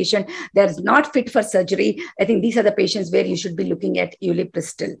of the patient. That is not fit for surgery. I think these are the patients where you should be looking at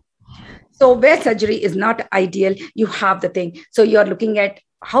ulipristal. So where surgery is not ideal, you have the thing. So you're looking at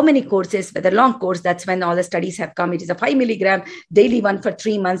how many courses, whether long course, that's when all the studies have come. It is a 5 milligram daily one for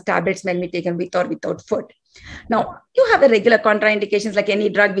 3 months. Tablets may be taken with or without food. Now, you have the regular contraindications like any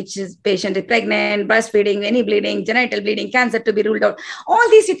drug which is patient is pregnant, breastfeeding, any bleeding, genital bleeding, cancer to be ruled out. All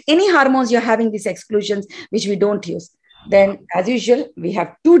these, if any hormones, you're having these exclusions, which we don't use. Then, as usual, we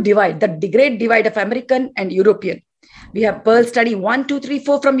have two divide, the great divide of American and European. We have Pearl study 1, 2, 3,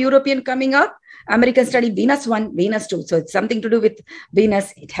 4 from European coming up. American study Venus 1, Venus 2. So it's something to do with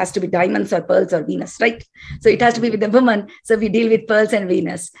Venus. It has to be diamonds or pearls or Venus, right? So it has to be with the woman. So we deal with pearls and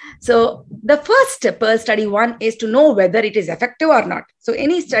Venus. So the first Pearl study 1 is to know whether it is effective or not. So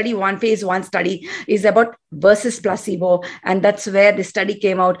any study, phase 1 study is about versus placebo. And that's where the study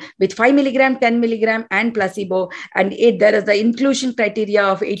came out with 5 milligram, 10 milligram and placebo. And there is the inclusion criteria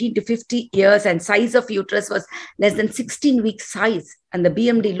of 18 to 50 years and size of uterus was less than 16 weeks size. And the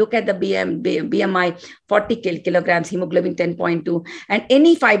BMD, look at the BMI, 40 kilograms, hemoglobin 10.2, and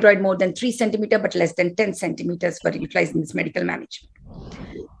any fibroid more than 3 centimeter, but less than 10 centimeters were utilized in this medical management.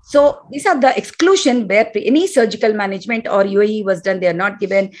 So these are the exclusion where any surgical management or UAE was done. They are not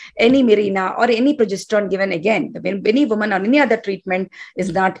given any Mirena or any progesterone given again. When any woman or any other treatment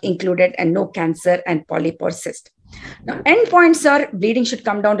is not included, and no cancer and polyp or cyst. Now, endpoints are bleeding should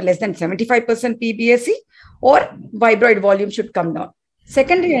come down to less than 75% PBSE or fibroid volume should come down.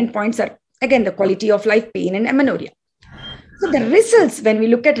 Secondary endpoints are, again, the quality of life, pain, and amenorrhea. So the results, when we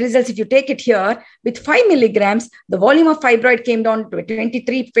look at results, if you take it here, with 5 milligrams, the volume of fibroid came down to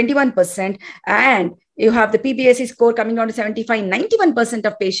 21%, and you have the PBSE score coming down to 75, 91%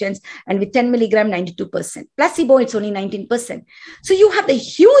 of patients, and with 10 milligram, 92%. Placebo, it's only 19%. So you have the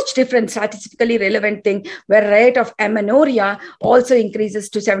huge difference, statistically relevant thing, where rate of amenorrhea also increases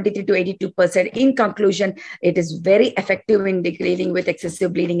to 73 to 82%. In conclusion, it is very effective in dealing with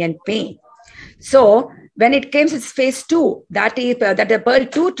excessive bleeding and pain. So when it came to phase 2, that the Pearl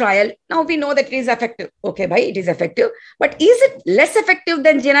 2 trial, now we know that it is effective. Okay, it is effective. But is it less effective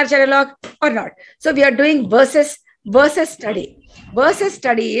than GnRH analog or not? So we are doing versus study. Versus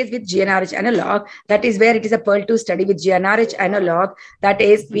study is with GnRH analog. That is where it is a Pearl 2 study with GnRH analog. That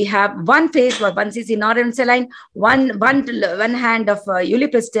is, we have one phase for 1 cc northern saline, one hand of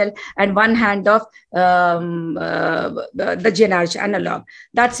ulipristal, and one hand of the GnRH analog.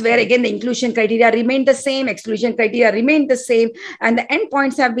 That's where, again, the inclusion criteria remained the same, exclusion criteria remained the same, and the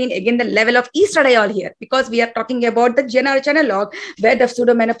endpoints have been, again, the level of estradiol here, because we are talking about the GnRH analog, where the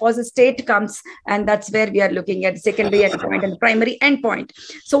pseudomenopausal state comes, and that's where we are looking at the secondary endpoint and primary endpoint.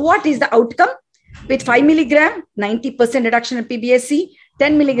 So what is the outcome? With 5 milligram, 90% reduction in PBSE,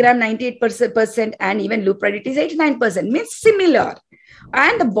 10 milligram 98%, and even lupredit is 89%, means similar.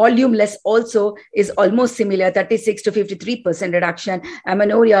 And the volume less also is almost similar, 36 to 53% reduction.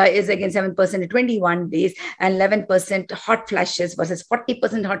 Amenorrhea is again 7% at 21 days and 11% hot flashes versus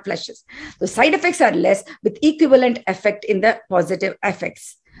 40% hot flashes. The side effects are less with equivalent effect in the positive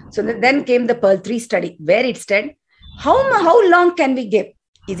effects. So then came the Pearl 3 study where it said, how long can we give?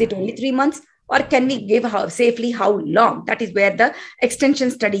 Is it only 3 months? Or can we give safely how long? That is where the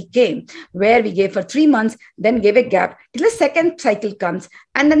extension study came, where we gave for 3 months, then gave a gap till the second cycle comes.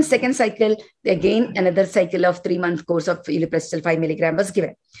 And then second cycle, again, another cycle of 3 month course of ulipristal 5 milligram was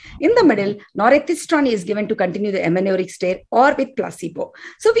given. In the middle, norethistron is given to continue the amenorrheic state or with placebo.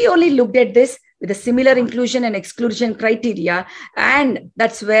 So we only looked at this with a similar inclusion and exclusion criteria. And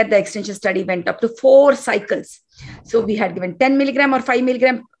that's where the extension study went up to 4 cycles. So we had given 10 milligram or 5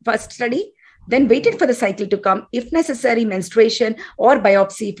 milligram first study, then waited for the cycle to come, if necessary, menstruation or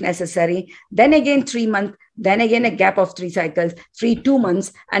biopsy if necessary, then again 3 months, then again a gap of 3 cycles, 2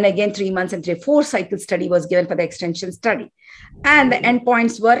 months, and again 3 months and 4 cycle study was given for the extension study. And the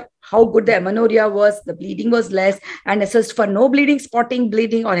endpoints were how good the amenorrhea was, the bleeding was less, and assessed for no bleeding, spotting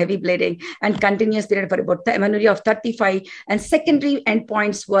bleeding, or heavy bleeding, and continuous period for about the amenorrhea of 35. And secondary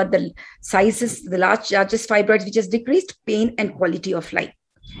endpoints were the sizes, the largest fibroids, which has decreased, pain, and quality of life.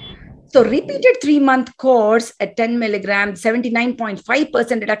 So repeated 3 month course at 10 milligram,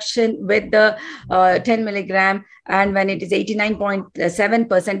 79.5% reduction with the 10 milligram, and when it is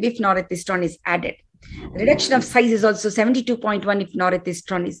 89.7% if norethistron is added. Reduction of size is also 72.1 if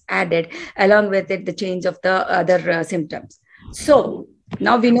norethistron is added, along with it the change of the other symptoms. So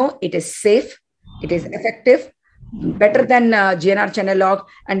now we know it is safe, it is effective, better than GnRH analog,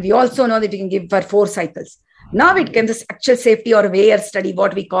 and we also know that we can give for 4 cycles. Now it comes to actual safety or WAIR study,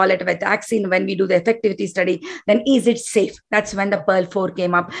 what we call it with vaccine. When we do the effectivity study, then is it safe? That's when the Pearl 4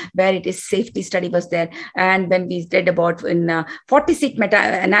 came up, where it is safety study was there. And when we did about in 46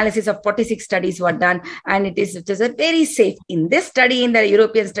 meta-analysis of 46 studies were done, and it is a very safe. In this study, in the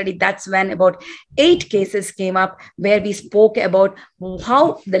European study, that's when about 8 cases came up, where we spoke about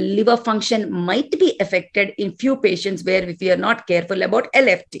how the liver function might be affected in few patients where if we are not careful about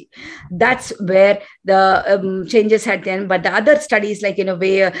LFT. That's where the changes had then, but the other studies like,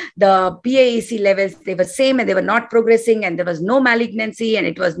 where the PAEC levels, they were same and they were not progressing and there was no malignancy and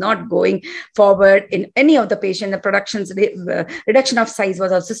it was not going forward in any of the patient. The reduction of size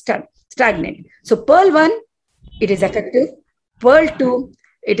was also stagnant. So Pearl 1, it is effective. Pearl 2,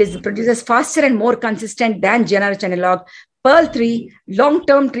 it produces faster and more consistent than GnRH analog. Pearl 3,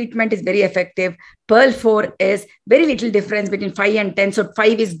 long-term treatment is very effective. Pearl 4 is very little difference between 5 and 10. So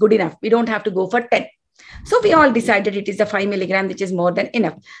 5 is good enough. We don't have to go for 10. So we all decided it is the 5 milligram, which is more than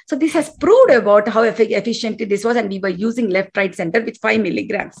enough. So this has proved about how efficiently this was, and we were using left, right, center with 5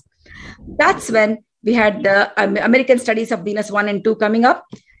 milligrams. That's when we had the American studies of Venus 1 and 2 coming up.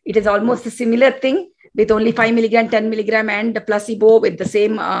 It is almost a similar thing with only 5 milligram, 10 milligram, and the placebo with the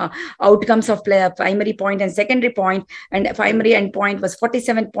same outcomes of primary point and secondary point. And primary endpoint was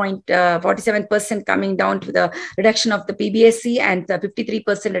 47% coming down to the reduction of the PBSC and the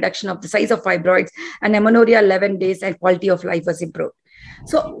 53% reduction of the size of fibroids, and amenorrhea 11 days and quality of life was improved.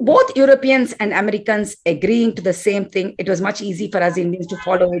 So both Europeans and Americans agreeing to the same thing. It was much easy for us Indians to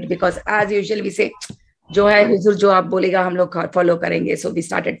follow it because as usual we say, जो है हुजूर जो आप बोलेगा हम लोग follow करेंगे. So we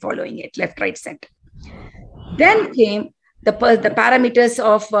started following it left, right, center. Then came the parameters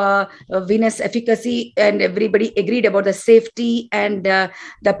of venous efficacy, and everybody agreed about the safety and the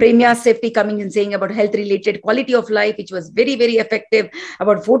premia safety coming and saying about health-related quality of life, which was very, very effective.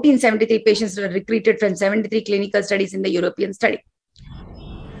 About 1473 patients were recruited from 73 clinical studies in the European study.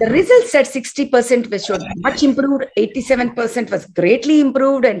 The results said 60% which showed much improved, 87% was greatly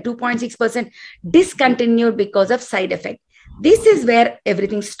improved, and 2.6% discontinued because of side effect. This is where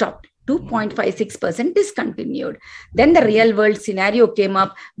everything stopped. 2.56% discontinued. Then the real world scenario came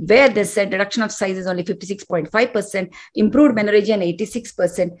up where they said reduction of size is only 56.5%, improved menorrhagia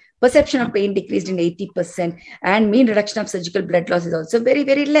 86%, perception of pain decreased in 80%, and mean reduction of surgical blood loss is also very,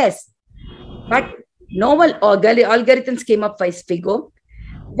 very less. But novel algorithms came up by FIGO.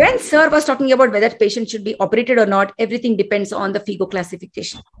 When Sir was talking about whether patient should be operated or not, everything depends on the FIGO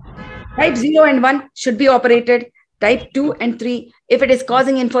classification. Type 0 and 1 should be operated. Type 2 and 3, if it is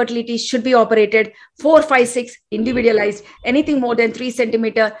causing infertility, should be operated. 4, 5, 6, individualized. Anything more than 3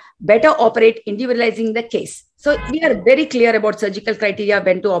 centimeter, better operate, individualizing the case. So we are very clear about surgical criteria,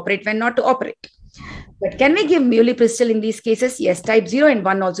 when to operate, when not to operate. But can we give ulipristal in these cases? Yes, type 0 and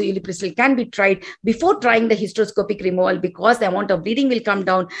 1 also ulipristal can be tried before trying the hysteroscopic removal because the amount of bleeding will come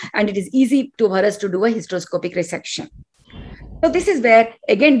down and it is easy for us to do a hysteroscopic resection. So this is where,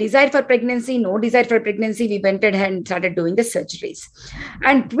 again, desire for pregnancy, no desire for pregnancy, we went ahead and started doing the surgeries.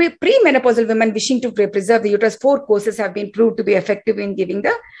 And premenopausal women wishing to preserve the uterus, 4 courses have been proved to be effective in giving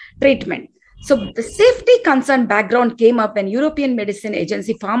the treatment. So the safety concern background came up when European Medicine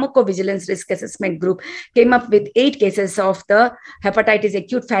Agency Pharmacovigilance Risk Assessment Group came up with 8 cases of the hepatitis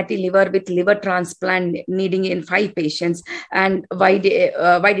acute fatty liver with liver transplant needing in 5 patients. And why did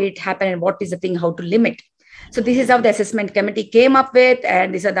it happen, and what is the thing, how to limit? So this is how the assessment committee came up with,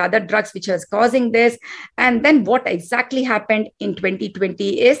 and these are the other drugs which was causing this. And then what exactly happened in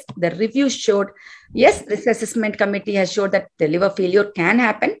 2020 is the review showed, yes, this assessment committee has showed that the liver failure can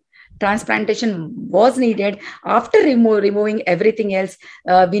happen. Transplantation was needed. After removing everything else,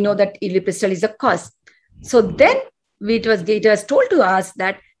 we know that ulipristal is a cause. So then it was told to us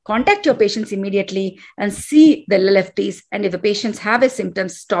that contact your patients immediately and see the LFTs. And if the patients have a symptom,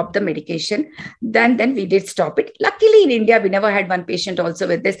 stop the medication. Then we did stop it. Luckily, in India, we never had one patient also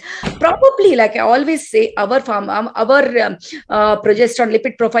with this. Probably, like I always say, our progesterone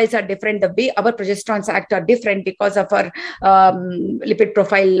lipid profiles are different. The way our progesterones act are different because of our lipid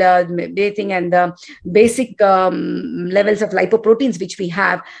profile bathing and the basic levels of lipoproteins which we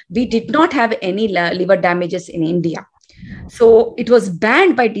have. We did not have any liver damages in India. So it was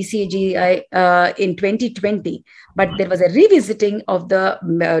banned by DCAG in 2020, but there was a revisiting of the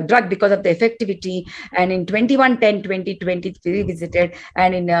drug because of the effectivity. And in 21/10/2020, revisited.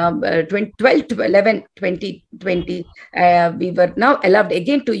 And in 12/11/2020, we were now allowed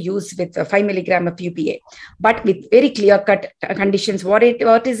again to use with 5 milligram of UPA, but with very clear-cut conditions. What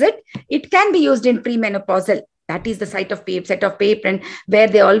is it? It can be used in premenopausal. That is the set of paper where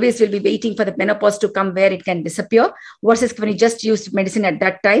they always will be waiting for the menopause to come, where it can disappear, versus when you just used medicine at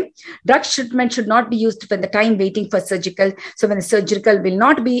that time. Drug treatment should not be used when the time waiting for surgical. So when the surgical will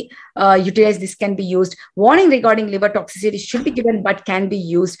not be utilized, this can be used. Warning regarding liver toxicity should be given, but can be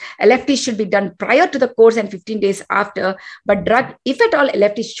used. LFT should be done prior to the course and 15 days after. But drug, if at all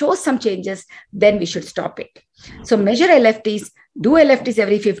LFT shows some changes, then we should stop it. So measure LFTs, do LFTs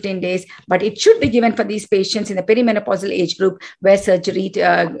every 15 days, but it should be given for these patients in the perimenopausal age group where surgery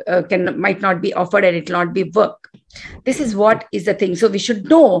might not be offered and it will not be work. This is what is the thing. So we should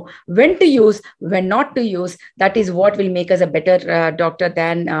know when to use, when not to use. That is what will make us a better doctor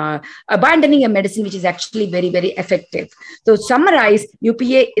than abandoning a medicine which is actually very, very effective. So summarize,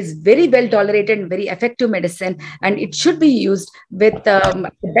 UPA is very well tolerated and very effective medicine, and it should be used with a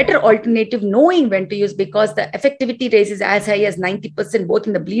better alternative, knowing when to use, because the effectivity rate is as high as 90%, both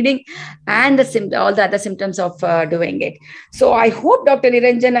in the bleeding and all the other symptoms of doing it. So I hope, Dr.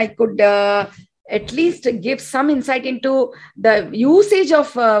 Niranjan, I could at least give some insight into the usage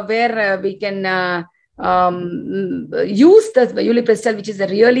of where we can use the ulipristal, which is a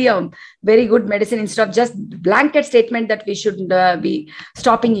really very good medicine, instead of just blanket statement that we should be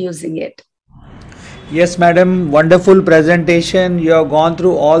stopping using it. Yes, madam. Wonderful presentation. You have gone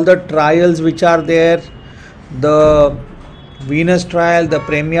through all the trials which are there. The Venus trial, the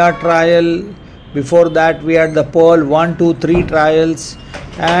Premier trial. Before that, we had the Pearl 1, 2, 3 trials.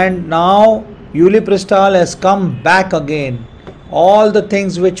 And now ulipristal has come back again. All the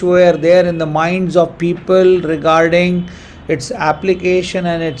things which were there in the minds of people regarding its application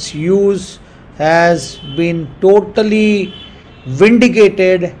and its use has been totally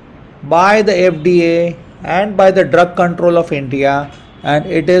vindicated by the FDA and by the Drug Control of India, and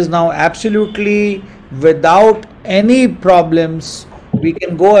it is now absolutely without any problems. We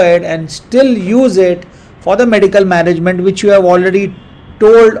can go ahead and still use it for the medical management, which you have already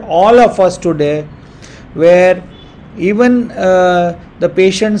told all of us today, where even the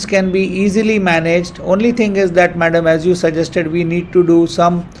patients can be easily managed. Only thing is that, madam, as you suggested, we need to do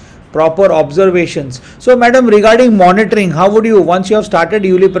some proper observations. So, madam, regarding monitoring, how would you, once you have started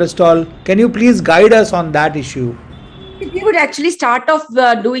ulipristal, can you please guide us on that issue? We would actually start off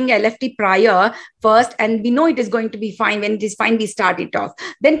doing LFT prior first, and we know it is going to be fine. When it is fine, we start it off.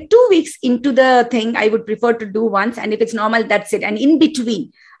 Then 2 weeks into the thing, I would prefer to do once, and if it's normal, that's it. And in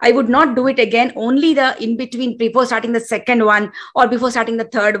between, I would not do it again. Only the in between, before starting the second one or before starting the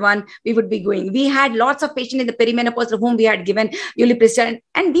third one, we would be going. We had lots of patients in the perimenopause to whom we had given ulipristal,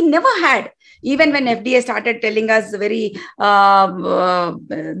 and we never had. Even when FDA started telling us very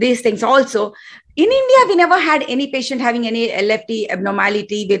these things also, In India, we never had any patient having any LFT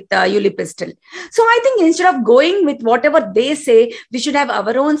abnormality with Ulipristal. So I think instead of going with whatever they say, we should have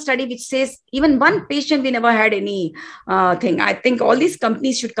our own study which says even one patient, we never had any thing. I think all these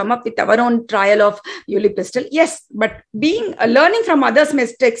companies should come up with our own trial of Ulipristal. Yes, but learning from others'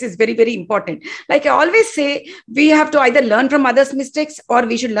 mistakes is very, very important. Like I always say, we have to either learn from others' mistakes or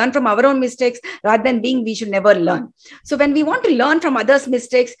we should learn from our own mistakes rather than we should never learn. So when we want to learn from others'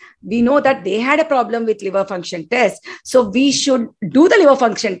 mistakes, we know that they had a problem with liver function test. So we should do the liver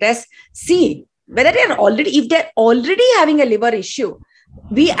function test, see whether if they're already having a liver issue,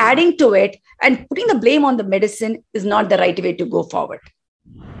 we adding to it and putting the blame on the medicine is not the right way to go forward.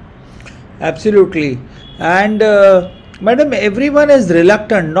 Absolutely. And madam, everyone is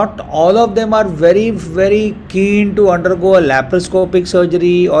reluctant. Not all of them are very, very keen to undergo a laparoscopic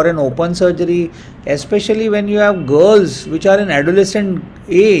surgery or an open surgery, especially when you have girls which are in adolescent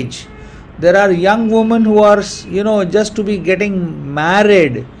age. There are young women who are, just to be getting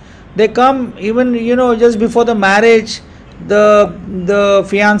married. They come even, just before the marriage, the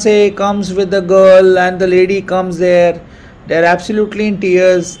fiance comes with the girl and the lady comes there. They're absolutely in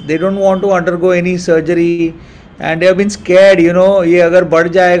tears. They don't want to undergo any surgery. And they have been scared, ये अगर बढ़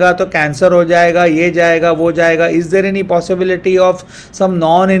जाएगा तो cancer हो जाएगा, ये जाएगा, वो जाएगा. Is there any possibility of some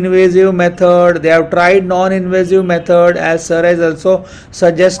non-invasive method? They have tried non-invasive method, as sir has also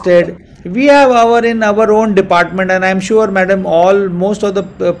suggested. We have in our own department, and I'm sure, madam, most of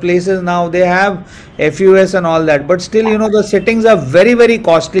the places now they have FUS and all that. But still, the sittings are very, very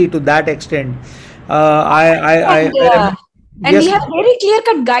costly to that extent. And yes, we have very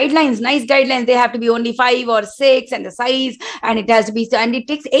clear-cut guidelines, nice guidelines. They have to be only 5 or 6 and the size, and it has to be, and it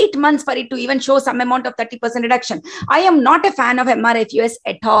takes 8 months for it to even show some amount of 30% reduction. I am not a fan of MRFUS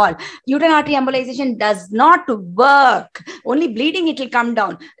at all. Uterine artery embolization does not work. Only bleeding, it will come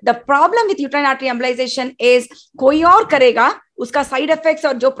down. The problem with uterine artery embolization is koi aur karega, उसका side effects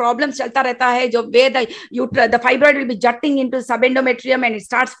और जो problems चलता रहता है, जो where the fibroid will be jutting into subendometrium and it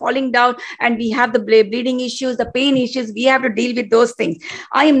starts falling down and we have the bleeding issues, the pain issues, we have to deal with those things.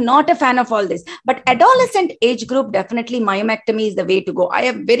 I am not a fan of all this, but adolescent age group, definitely myomectomy is the way to go. I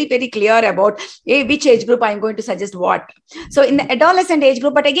am very, very clear about which age group I am going to suggest what. So in the adolescent age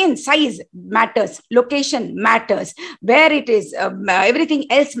group, but again, size matters, location matters, where it is,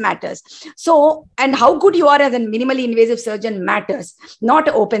 everything else matters. So, and how good you are as a minimally invasive surgeon matters, not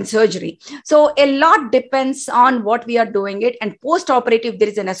open surgery. So a lot depends on what we are doing it. And post-operative, there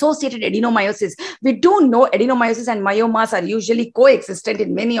is an associated adenomyosis. We do know adenomyosis and myomas are usually coexistent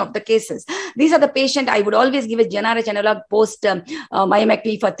in many of the cases. These are the patient, I would always give a GnRH analog post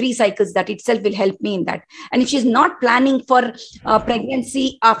myomectomy for 3 cycles. That itself will help me in that. And if she's not planning for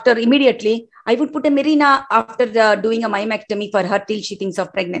pregnancy after immediately, I would put a Mirena after doing a myomectomy for her till she thinks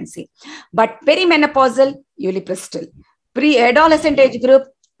of pregnancy. But perimenopausal, Ulipristal. Pre-adolescent age group,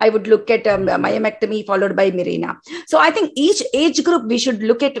 I would look at myomectomy followed by Mirena. So I think each age group, we should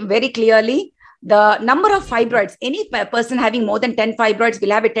look at very clearly the number of fibroids. Any person having more than 10 fibroids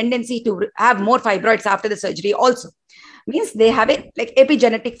will have a tendency to have more fibroids after the surgery also. Means they have a like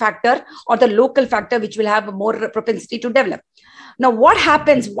epigenetic factor or the local factor which will have more propensity to develop. Now, what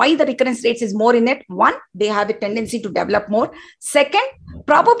happens? Why the recurrence rates is more in it? 1, they have a tendency to develop more. 2nd,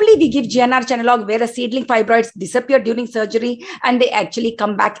 probably we give GnRH analog where the seedling fibroids disappear during surgery and they actually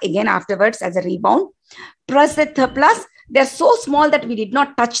come back again afterwards as a rebound. Plus, they're so small that we did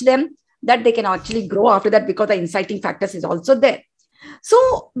not touch them, that they can actually grow after that because the inciting factors is also there.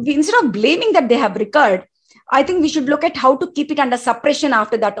 So instead of blaming that they have recurred, I think we should look at how to keep it under suppression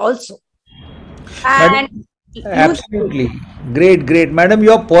after that also. And absolutely. Great. Madam,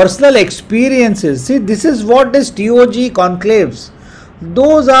 your personal experiences. See, this is what is TOG conclaves.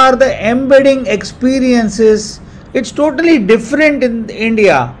 Those are the embedding experiences. It's totally different in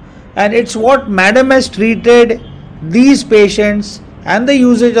India. And it's what Madam has treated these patients and the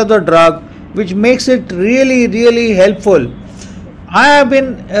usage of the drug, which makes it really, really helpful. I have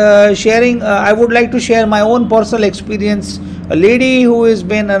been sharing, I would like to share my own personal experience. A lady who has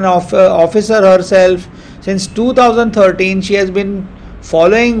been an officer herself since 2013, she has been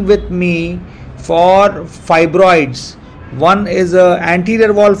following with me for fibroids. One is a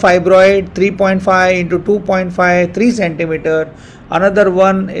anterior wall fibroid, 3.5 into 2.5, 3 centimeter. Another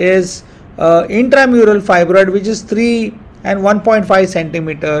one is intramural fibroid, which is 3 and 1.5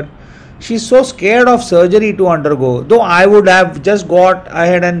 centimeter. She's so scared of surgery to undergo. Though I would have just got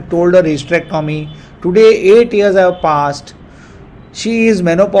ahead and told her hysterectomy. Today, 8 years have passed. She is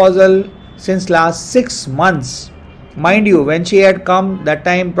menopausal since last 6 months. Mind you, when she had come, that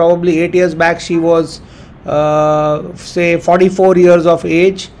time probably 8 years back, she was say 44 years of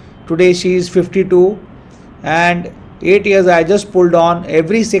age. Today she is 52, and 8 years I just pulled on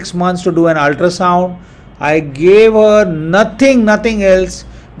every 6 months to do an ultrasound. I gave her nothing else.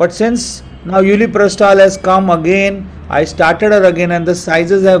 But since now Uliprostol has come again, I started her again, and the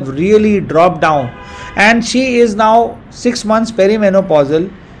sizes have really dropped down. And she is now 6 months perimenopausal.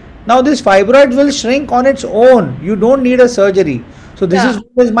 Now this fibroid will shrink on its own. You don't need a surgery. So this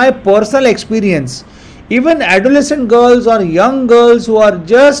is my personal experience. Even adolescent girls or young girls who are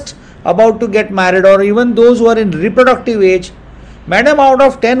just about to get married, or even those who are in reproductive age, madam, out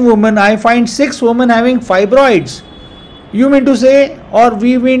of 10 women, I find 6 women having fibroids. You mean to say, or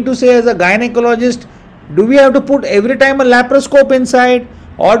we mean to say as a gynecologist, do we have to put every time a laparoscope inside,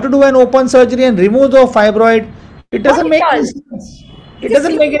 or to do an open surgery and remove the fibroid? It doesn't make any sense. It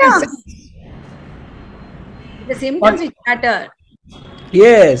doesn't make any sense. The symptoms which matter.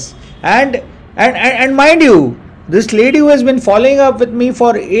 Yes, and mind you, this lady who has been following up with me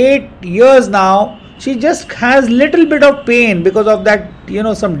for 8 years now, she just has little bit of pain because of that,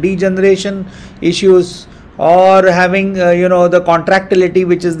 some degeneration issues, or having the contractility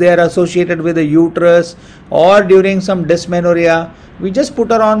which is there associated with the uterus, or during some dysmenorrhea. We just put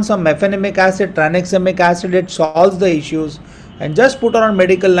her on some mefenamic acid, tranexamic acid. It solves the issues, and just put her on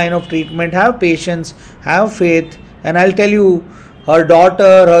medical line of treatment. Have patience, have faith, and I'll tell you, her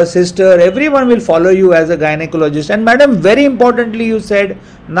daughter, her sister, everyone will follow you as a gynecologist. And madam, very importantly, you said,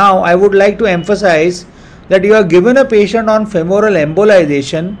 now I would like to emphasize that you are given a patient on femoral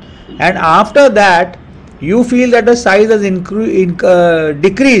embolization, and after that you feel that the size has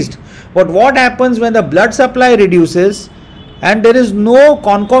decreased. But what happens when the blood supply reduces and there is no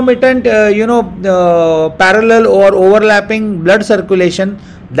concomitant parallel or overlapping blood circulation?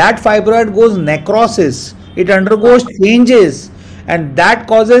 That fibroid goes necrosis, it undergoes changes, and that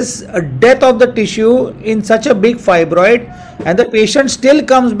causes a death of the tissue in such a big fibroid, and the patient still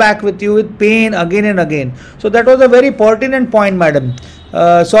comes back with you with pain again and again. So that was a very pertinent point, madam.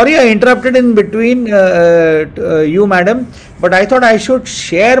 Sorry I interrupted in between you, madam, but I thought I should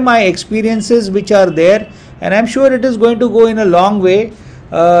share my experiences which are there, and I'm sure it is going to go in a long way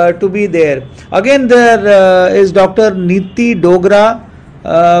to be there. Again, there is Dr. Niti Dogra,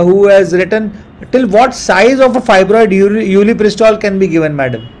 who has written, till what size of a fibroid Uliprostol can be given,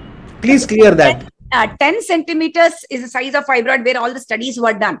 madam? Please clear that. 10 centimeters is the size of fibroid where all the studies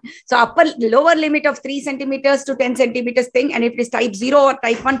were done. So lower limit of 3 centimeters to 10 centimeters thing, and if it is type 0 or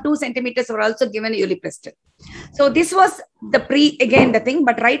type 1, 2 centimeters were also given Uliprostol. So this was the the thing,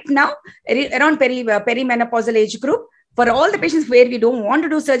 but right now around perimenopausal age group, for all the patients where we don't want to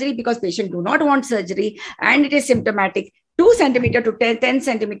do surgery because patients do not want surgery and it is symptomatic, 2 centimeter to 10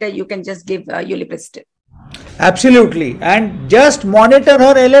 centimeter, you can just give Uliprostol. Absolutely. And just monitor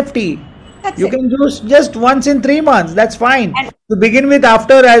her LFT. You can use just once in 3 months. That's fine. And to begin with,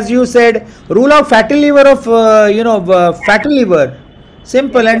 after, as you said, rule out fatty liver of, fatty liver.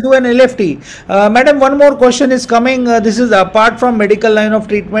 Simple, and do an LFT. Madam, one more question is coming. This is apart from medical line of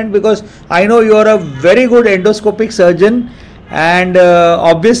treatment, because I know you are a very good endoscopic surgeon. And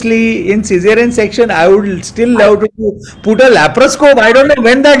obviously in cesarean section, I would still love to put a laparoscope. I don't know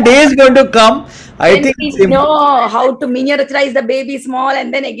when that day is going to come. I think we know how to miniaturize the baby small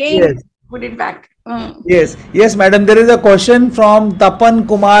and then again put it back. Yes, madam. There is a question from Tapan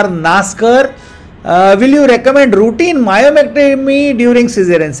Kumar Naskar. Will you recommend routine myomectomy during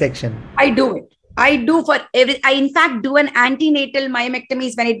cesarean section? I do it. I do for I in fact do an antenatal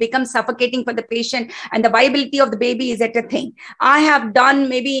myomectomies when it becomes suffocating for the patient and the viability of the baby is at a thing. I have done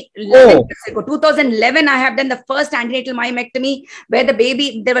maybe 2011, I have done the first antenatal myomectomy where the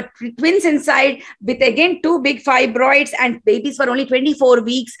baby, there were twins inside with again 2 big fibroids, and babies were only 24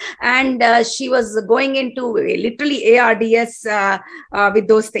 weeks. And she was going into literally ARDS with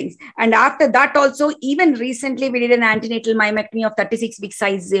those things. And after that also, even recently we did an antenatal myomectomy of 36 week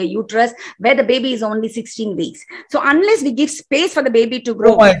size uterus where the baby is only 16 weeks. So unless we give space for the baby to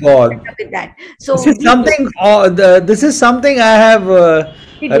grow, oh my God, with that. So this is something. This is something I have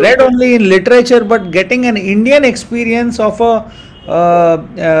read only in literature, but getting an Indian experience of a.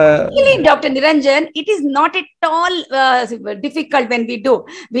 Really, Dr. Niranjan, it is not at all difficult when we do.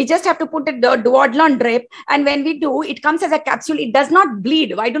 We just have to put a duodenal drip, and when we do, it comes as a capsule. It does not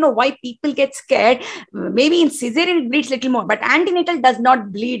bleed. I don't know why people get scared. Maybe in cesarean it bleeds little more, but antenatal does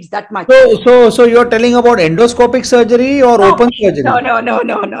not bleed that much. So you're telling about endoscopic surgery or open surgery? No.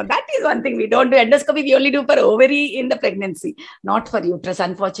 That is one thing we don't do. Endoscopy we only do for ovary in the pregnancy, not for uterus.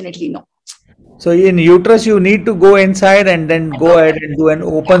 Unfortunately, no. So in uterus, you need to go inside and then go ahead and do an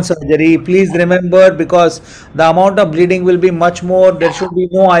open surgery. Please remember, because the amount of bleeding will be much more. There should be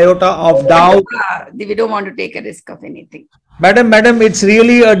no iota of doubt. We don't want to take a risk of anything. Madam, it's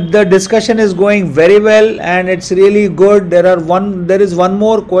really the discussion is going very well and it's really good. There is one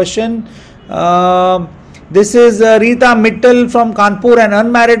more question. This is Rita Mittal from Kanpur, an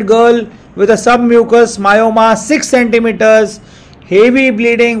unmarried girl with a submucous myoma, 6 centimeters, heavy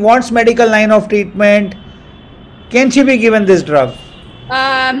bleeding, wants medical line of treatment. Can she be given this drug?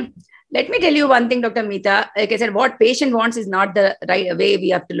 Let me tell you one thing, Dr. Meeta. Like I said, what patient wants is not the right way we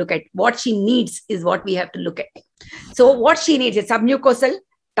have to look at. What she needs is what we have to look at. So what she needs is submucosal,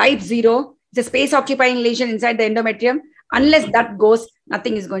 type 0. It's a space-occupying lesion inside the endometrium. Unless that goes,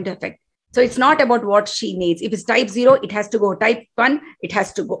 nothing is going to affect. So it's not about what she needs. If it's type 0, it has to go. Type 1, it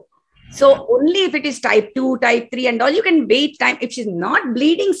has to go. So only if it is type 2, type 3 and all, you can wait time. If she's not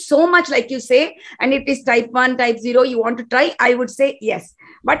bleeding so much like you say, and it is type 1, type 0, you want to try, I would say yes.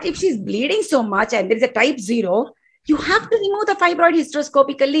 But if she's bleeding so much and there is a type 0, you have to remove the fibroid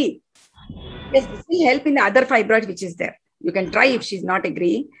hysteroscopically. Yes, this will help in the other fibroid which is there. You can try if she's not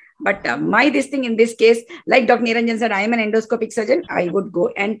agreeing. But this thing in this case, like Dr. Niranjan said, I am an endoscopic surgeon. I would go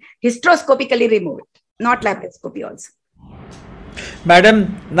and hysteroscopically remove it, not laparoscopy also.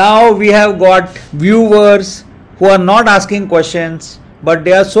 Madam, now we have got viewers who are not asking questions, but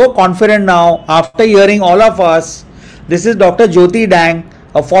they are so confident now after hearing all of us. This is Dr. Jyoti Dang,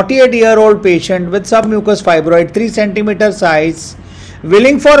 a 48-year-old patient with submucous fibroid, 3 centimeter size,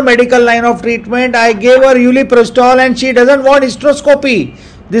 willing for medical line of treatment. I gave her uliprostol and she doesn't want hysteroscopy.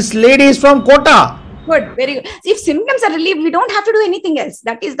 This lady is from Kota. Good, very good. If symptoms are relieved, we don't have to do anything else.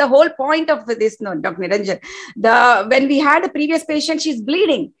 That is the whole point of this, no, Dr. Niranjan. When we had a previous patient, she's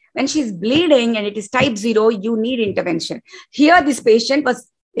bleeding. When she's bleeding and it is type 0, you need intervention. Here, this patient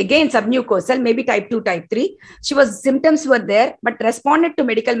was again submucosal, maybe type 2, type 3. Symptoms were there, but responded to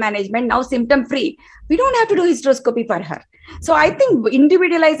medical management, now symptom free. We don't have to do hysteroscopy for her. So I think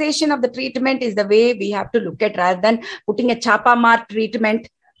individualization of the treatment is the way we have to look at rather than putting a chapa mark treatment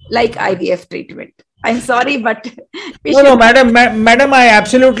like IVF treatment. I'm sorry, but... No, madam, I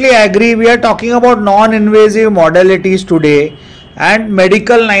absolutely agree. We are talking about non-invasive modalities today and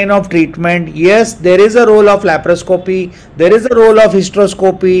medical line of treatment. Yes, there is a role of laparoscopy, there is a role of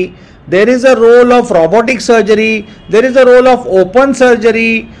hysteroscopy, there is a role of robotic surgery, there is a role of open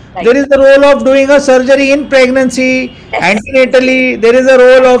surgery, there is a role of doing a surgery in pregnancy, antenatally, there is a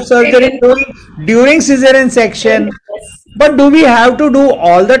role of surgery during cesarean section. But do we have to do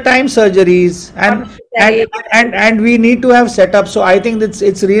all the time surgeries and we need to have setup? So I think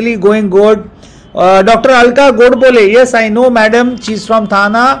it's really going good. Dr. Alka Godbole, yes, I know, madam, she's from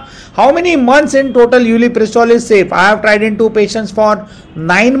Thana. How many months in total uliprostol is safe? I have tried in 2 patients for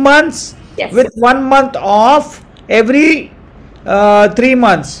 9 months, yes, with 1 month off every 3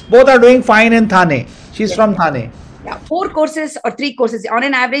 months. Both are doing fine in Thane. She's yes, from Thane. Yeah, 4 courses or 3 courses. On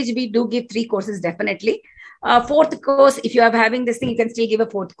an average, we do give 3 courses definitely. 4th course, if you are having this thing, you can still give a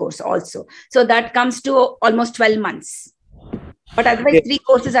 4th course also. So that comes to almost 12 months. But otherwise, 3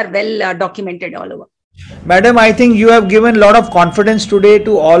 courses are well documented all over. Madam, I think you have given a lot of confidence today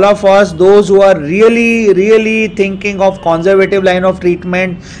to all of us, those who are really thinking of conservative line of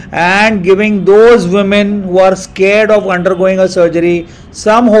treatment and giving those women who are scared of undergoing a surgery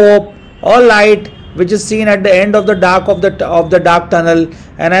some hope or light, which is seen at the end of the dark of the dark tunnel.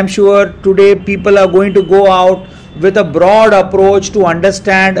 And I'm sure today people are going to go out with a broad approach to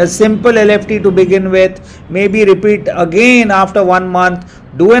understand a simple LFT to begin with, maybe repeat again after 1 month,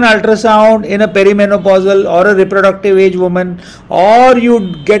 do an ultrasound in a perimenopausal or a reproductive age woman, or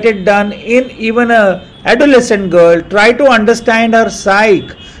you get it done in even a adolescent girl. Try to understand her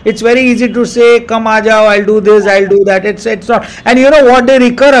psyche. It's very easy to say, come aajao, I'll do this, I'll do that. It's not. And you know what, they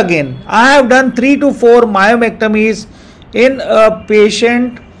recur again. I have done 3 to 4 myomectomies in a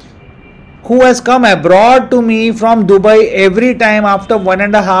patient who has come abroad to me from Dubai every time after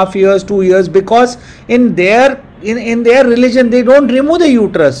 1.5 years, 2 years, because in their religion they don't remove the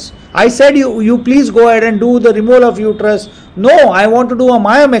uterus. I said, you please go ahead and do the removal of uterus. No, I want to do a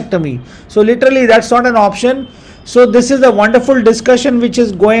myomectomy. So literally that's not an option. So this is a wonderful discussion which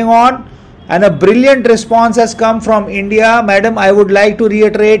is going on, and a brilliant response has come from India. Madam, I would like to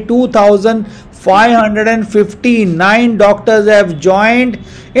reiterate, 2,559 doctors have joined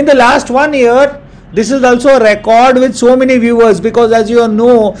in the last 1 year. This is also a record with so many viewers, because as you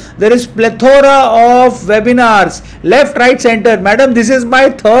know, there is plethora of webinars, left, right, center. Madam, this is my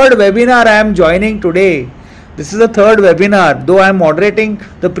 3rd webinar I am joining today. This is the 3rd webinar, though I am moderating.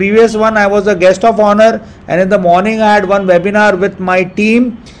 The previous one I was a guest of honor, and in the morning I had one webinar with my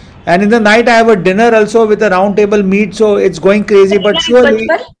team, and in the night I have a dinner also with a round table meet. So it's going crazy, but surely...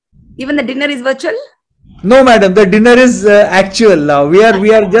 Even the dinner is virtual? No, madam, the dinner is actual now. We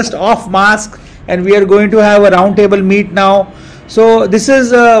are just off mask and we are going to have a roundtable meet now. So this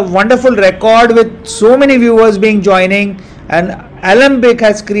is a wonderful record with so many viewers being joining, and Alembic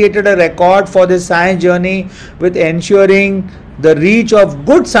has created a record for this science journey with ensuring the reach of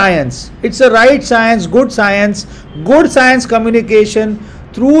good science. It's a right science, good science communication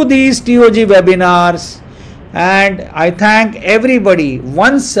through these TOG webinars. And I thank everybody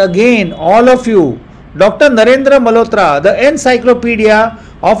once again, all of you. Dr. Narendra Malhotra, the encyclopedia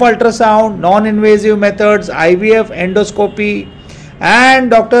of ultrasound, non-invasive methods, IVF, endoscopy, and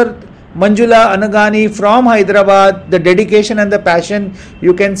Dr. Manjula Anagani from Hyderabad, the dedication and the passion.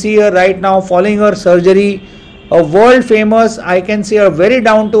 You can see her right now following her surgery. A world famous, I can say, a very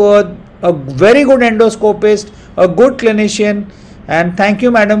down to earth, a very good endoscopist, a good clinician. And thank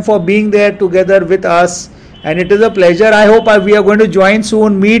you, madam, for being there together with us. And it is a pleasure. I hope we are going to join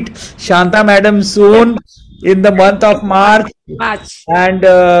soon, meet Shanta madam soon in the month of March. And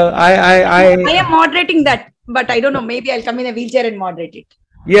I am moderating that, but I don't know, maybe I'll come in a wheelchair and moderate it.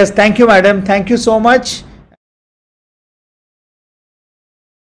 Yes, thank you, madam. Thank you so much.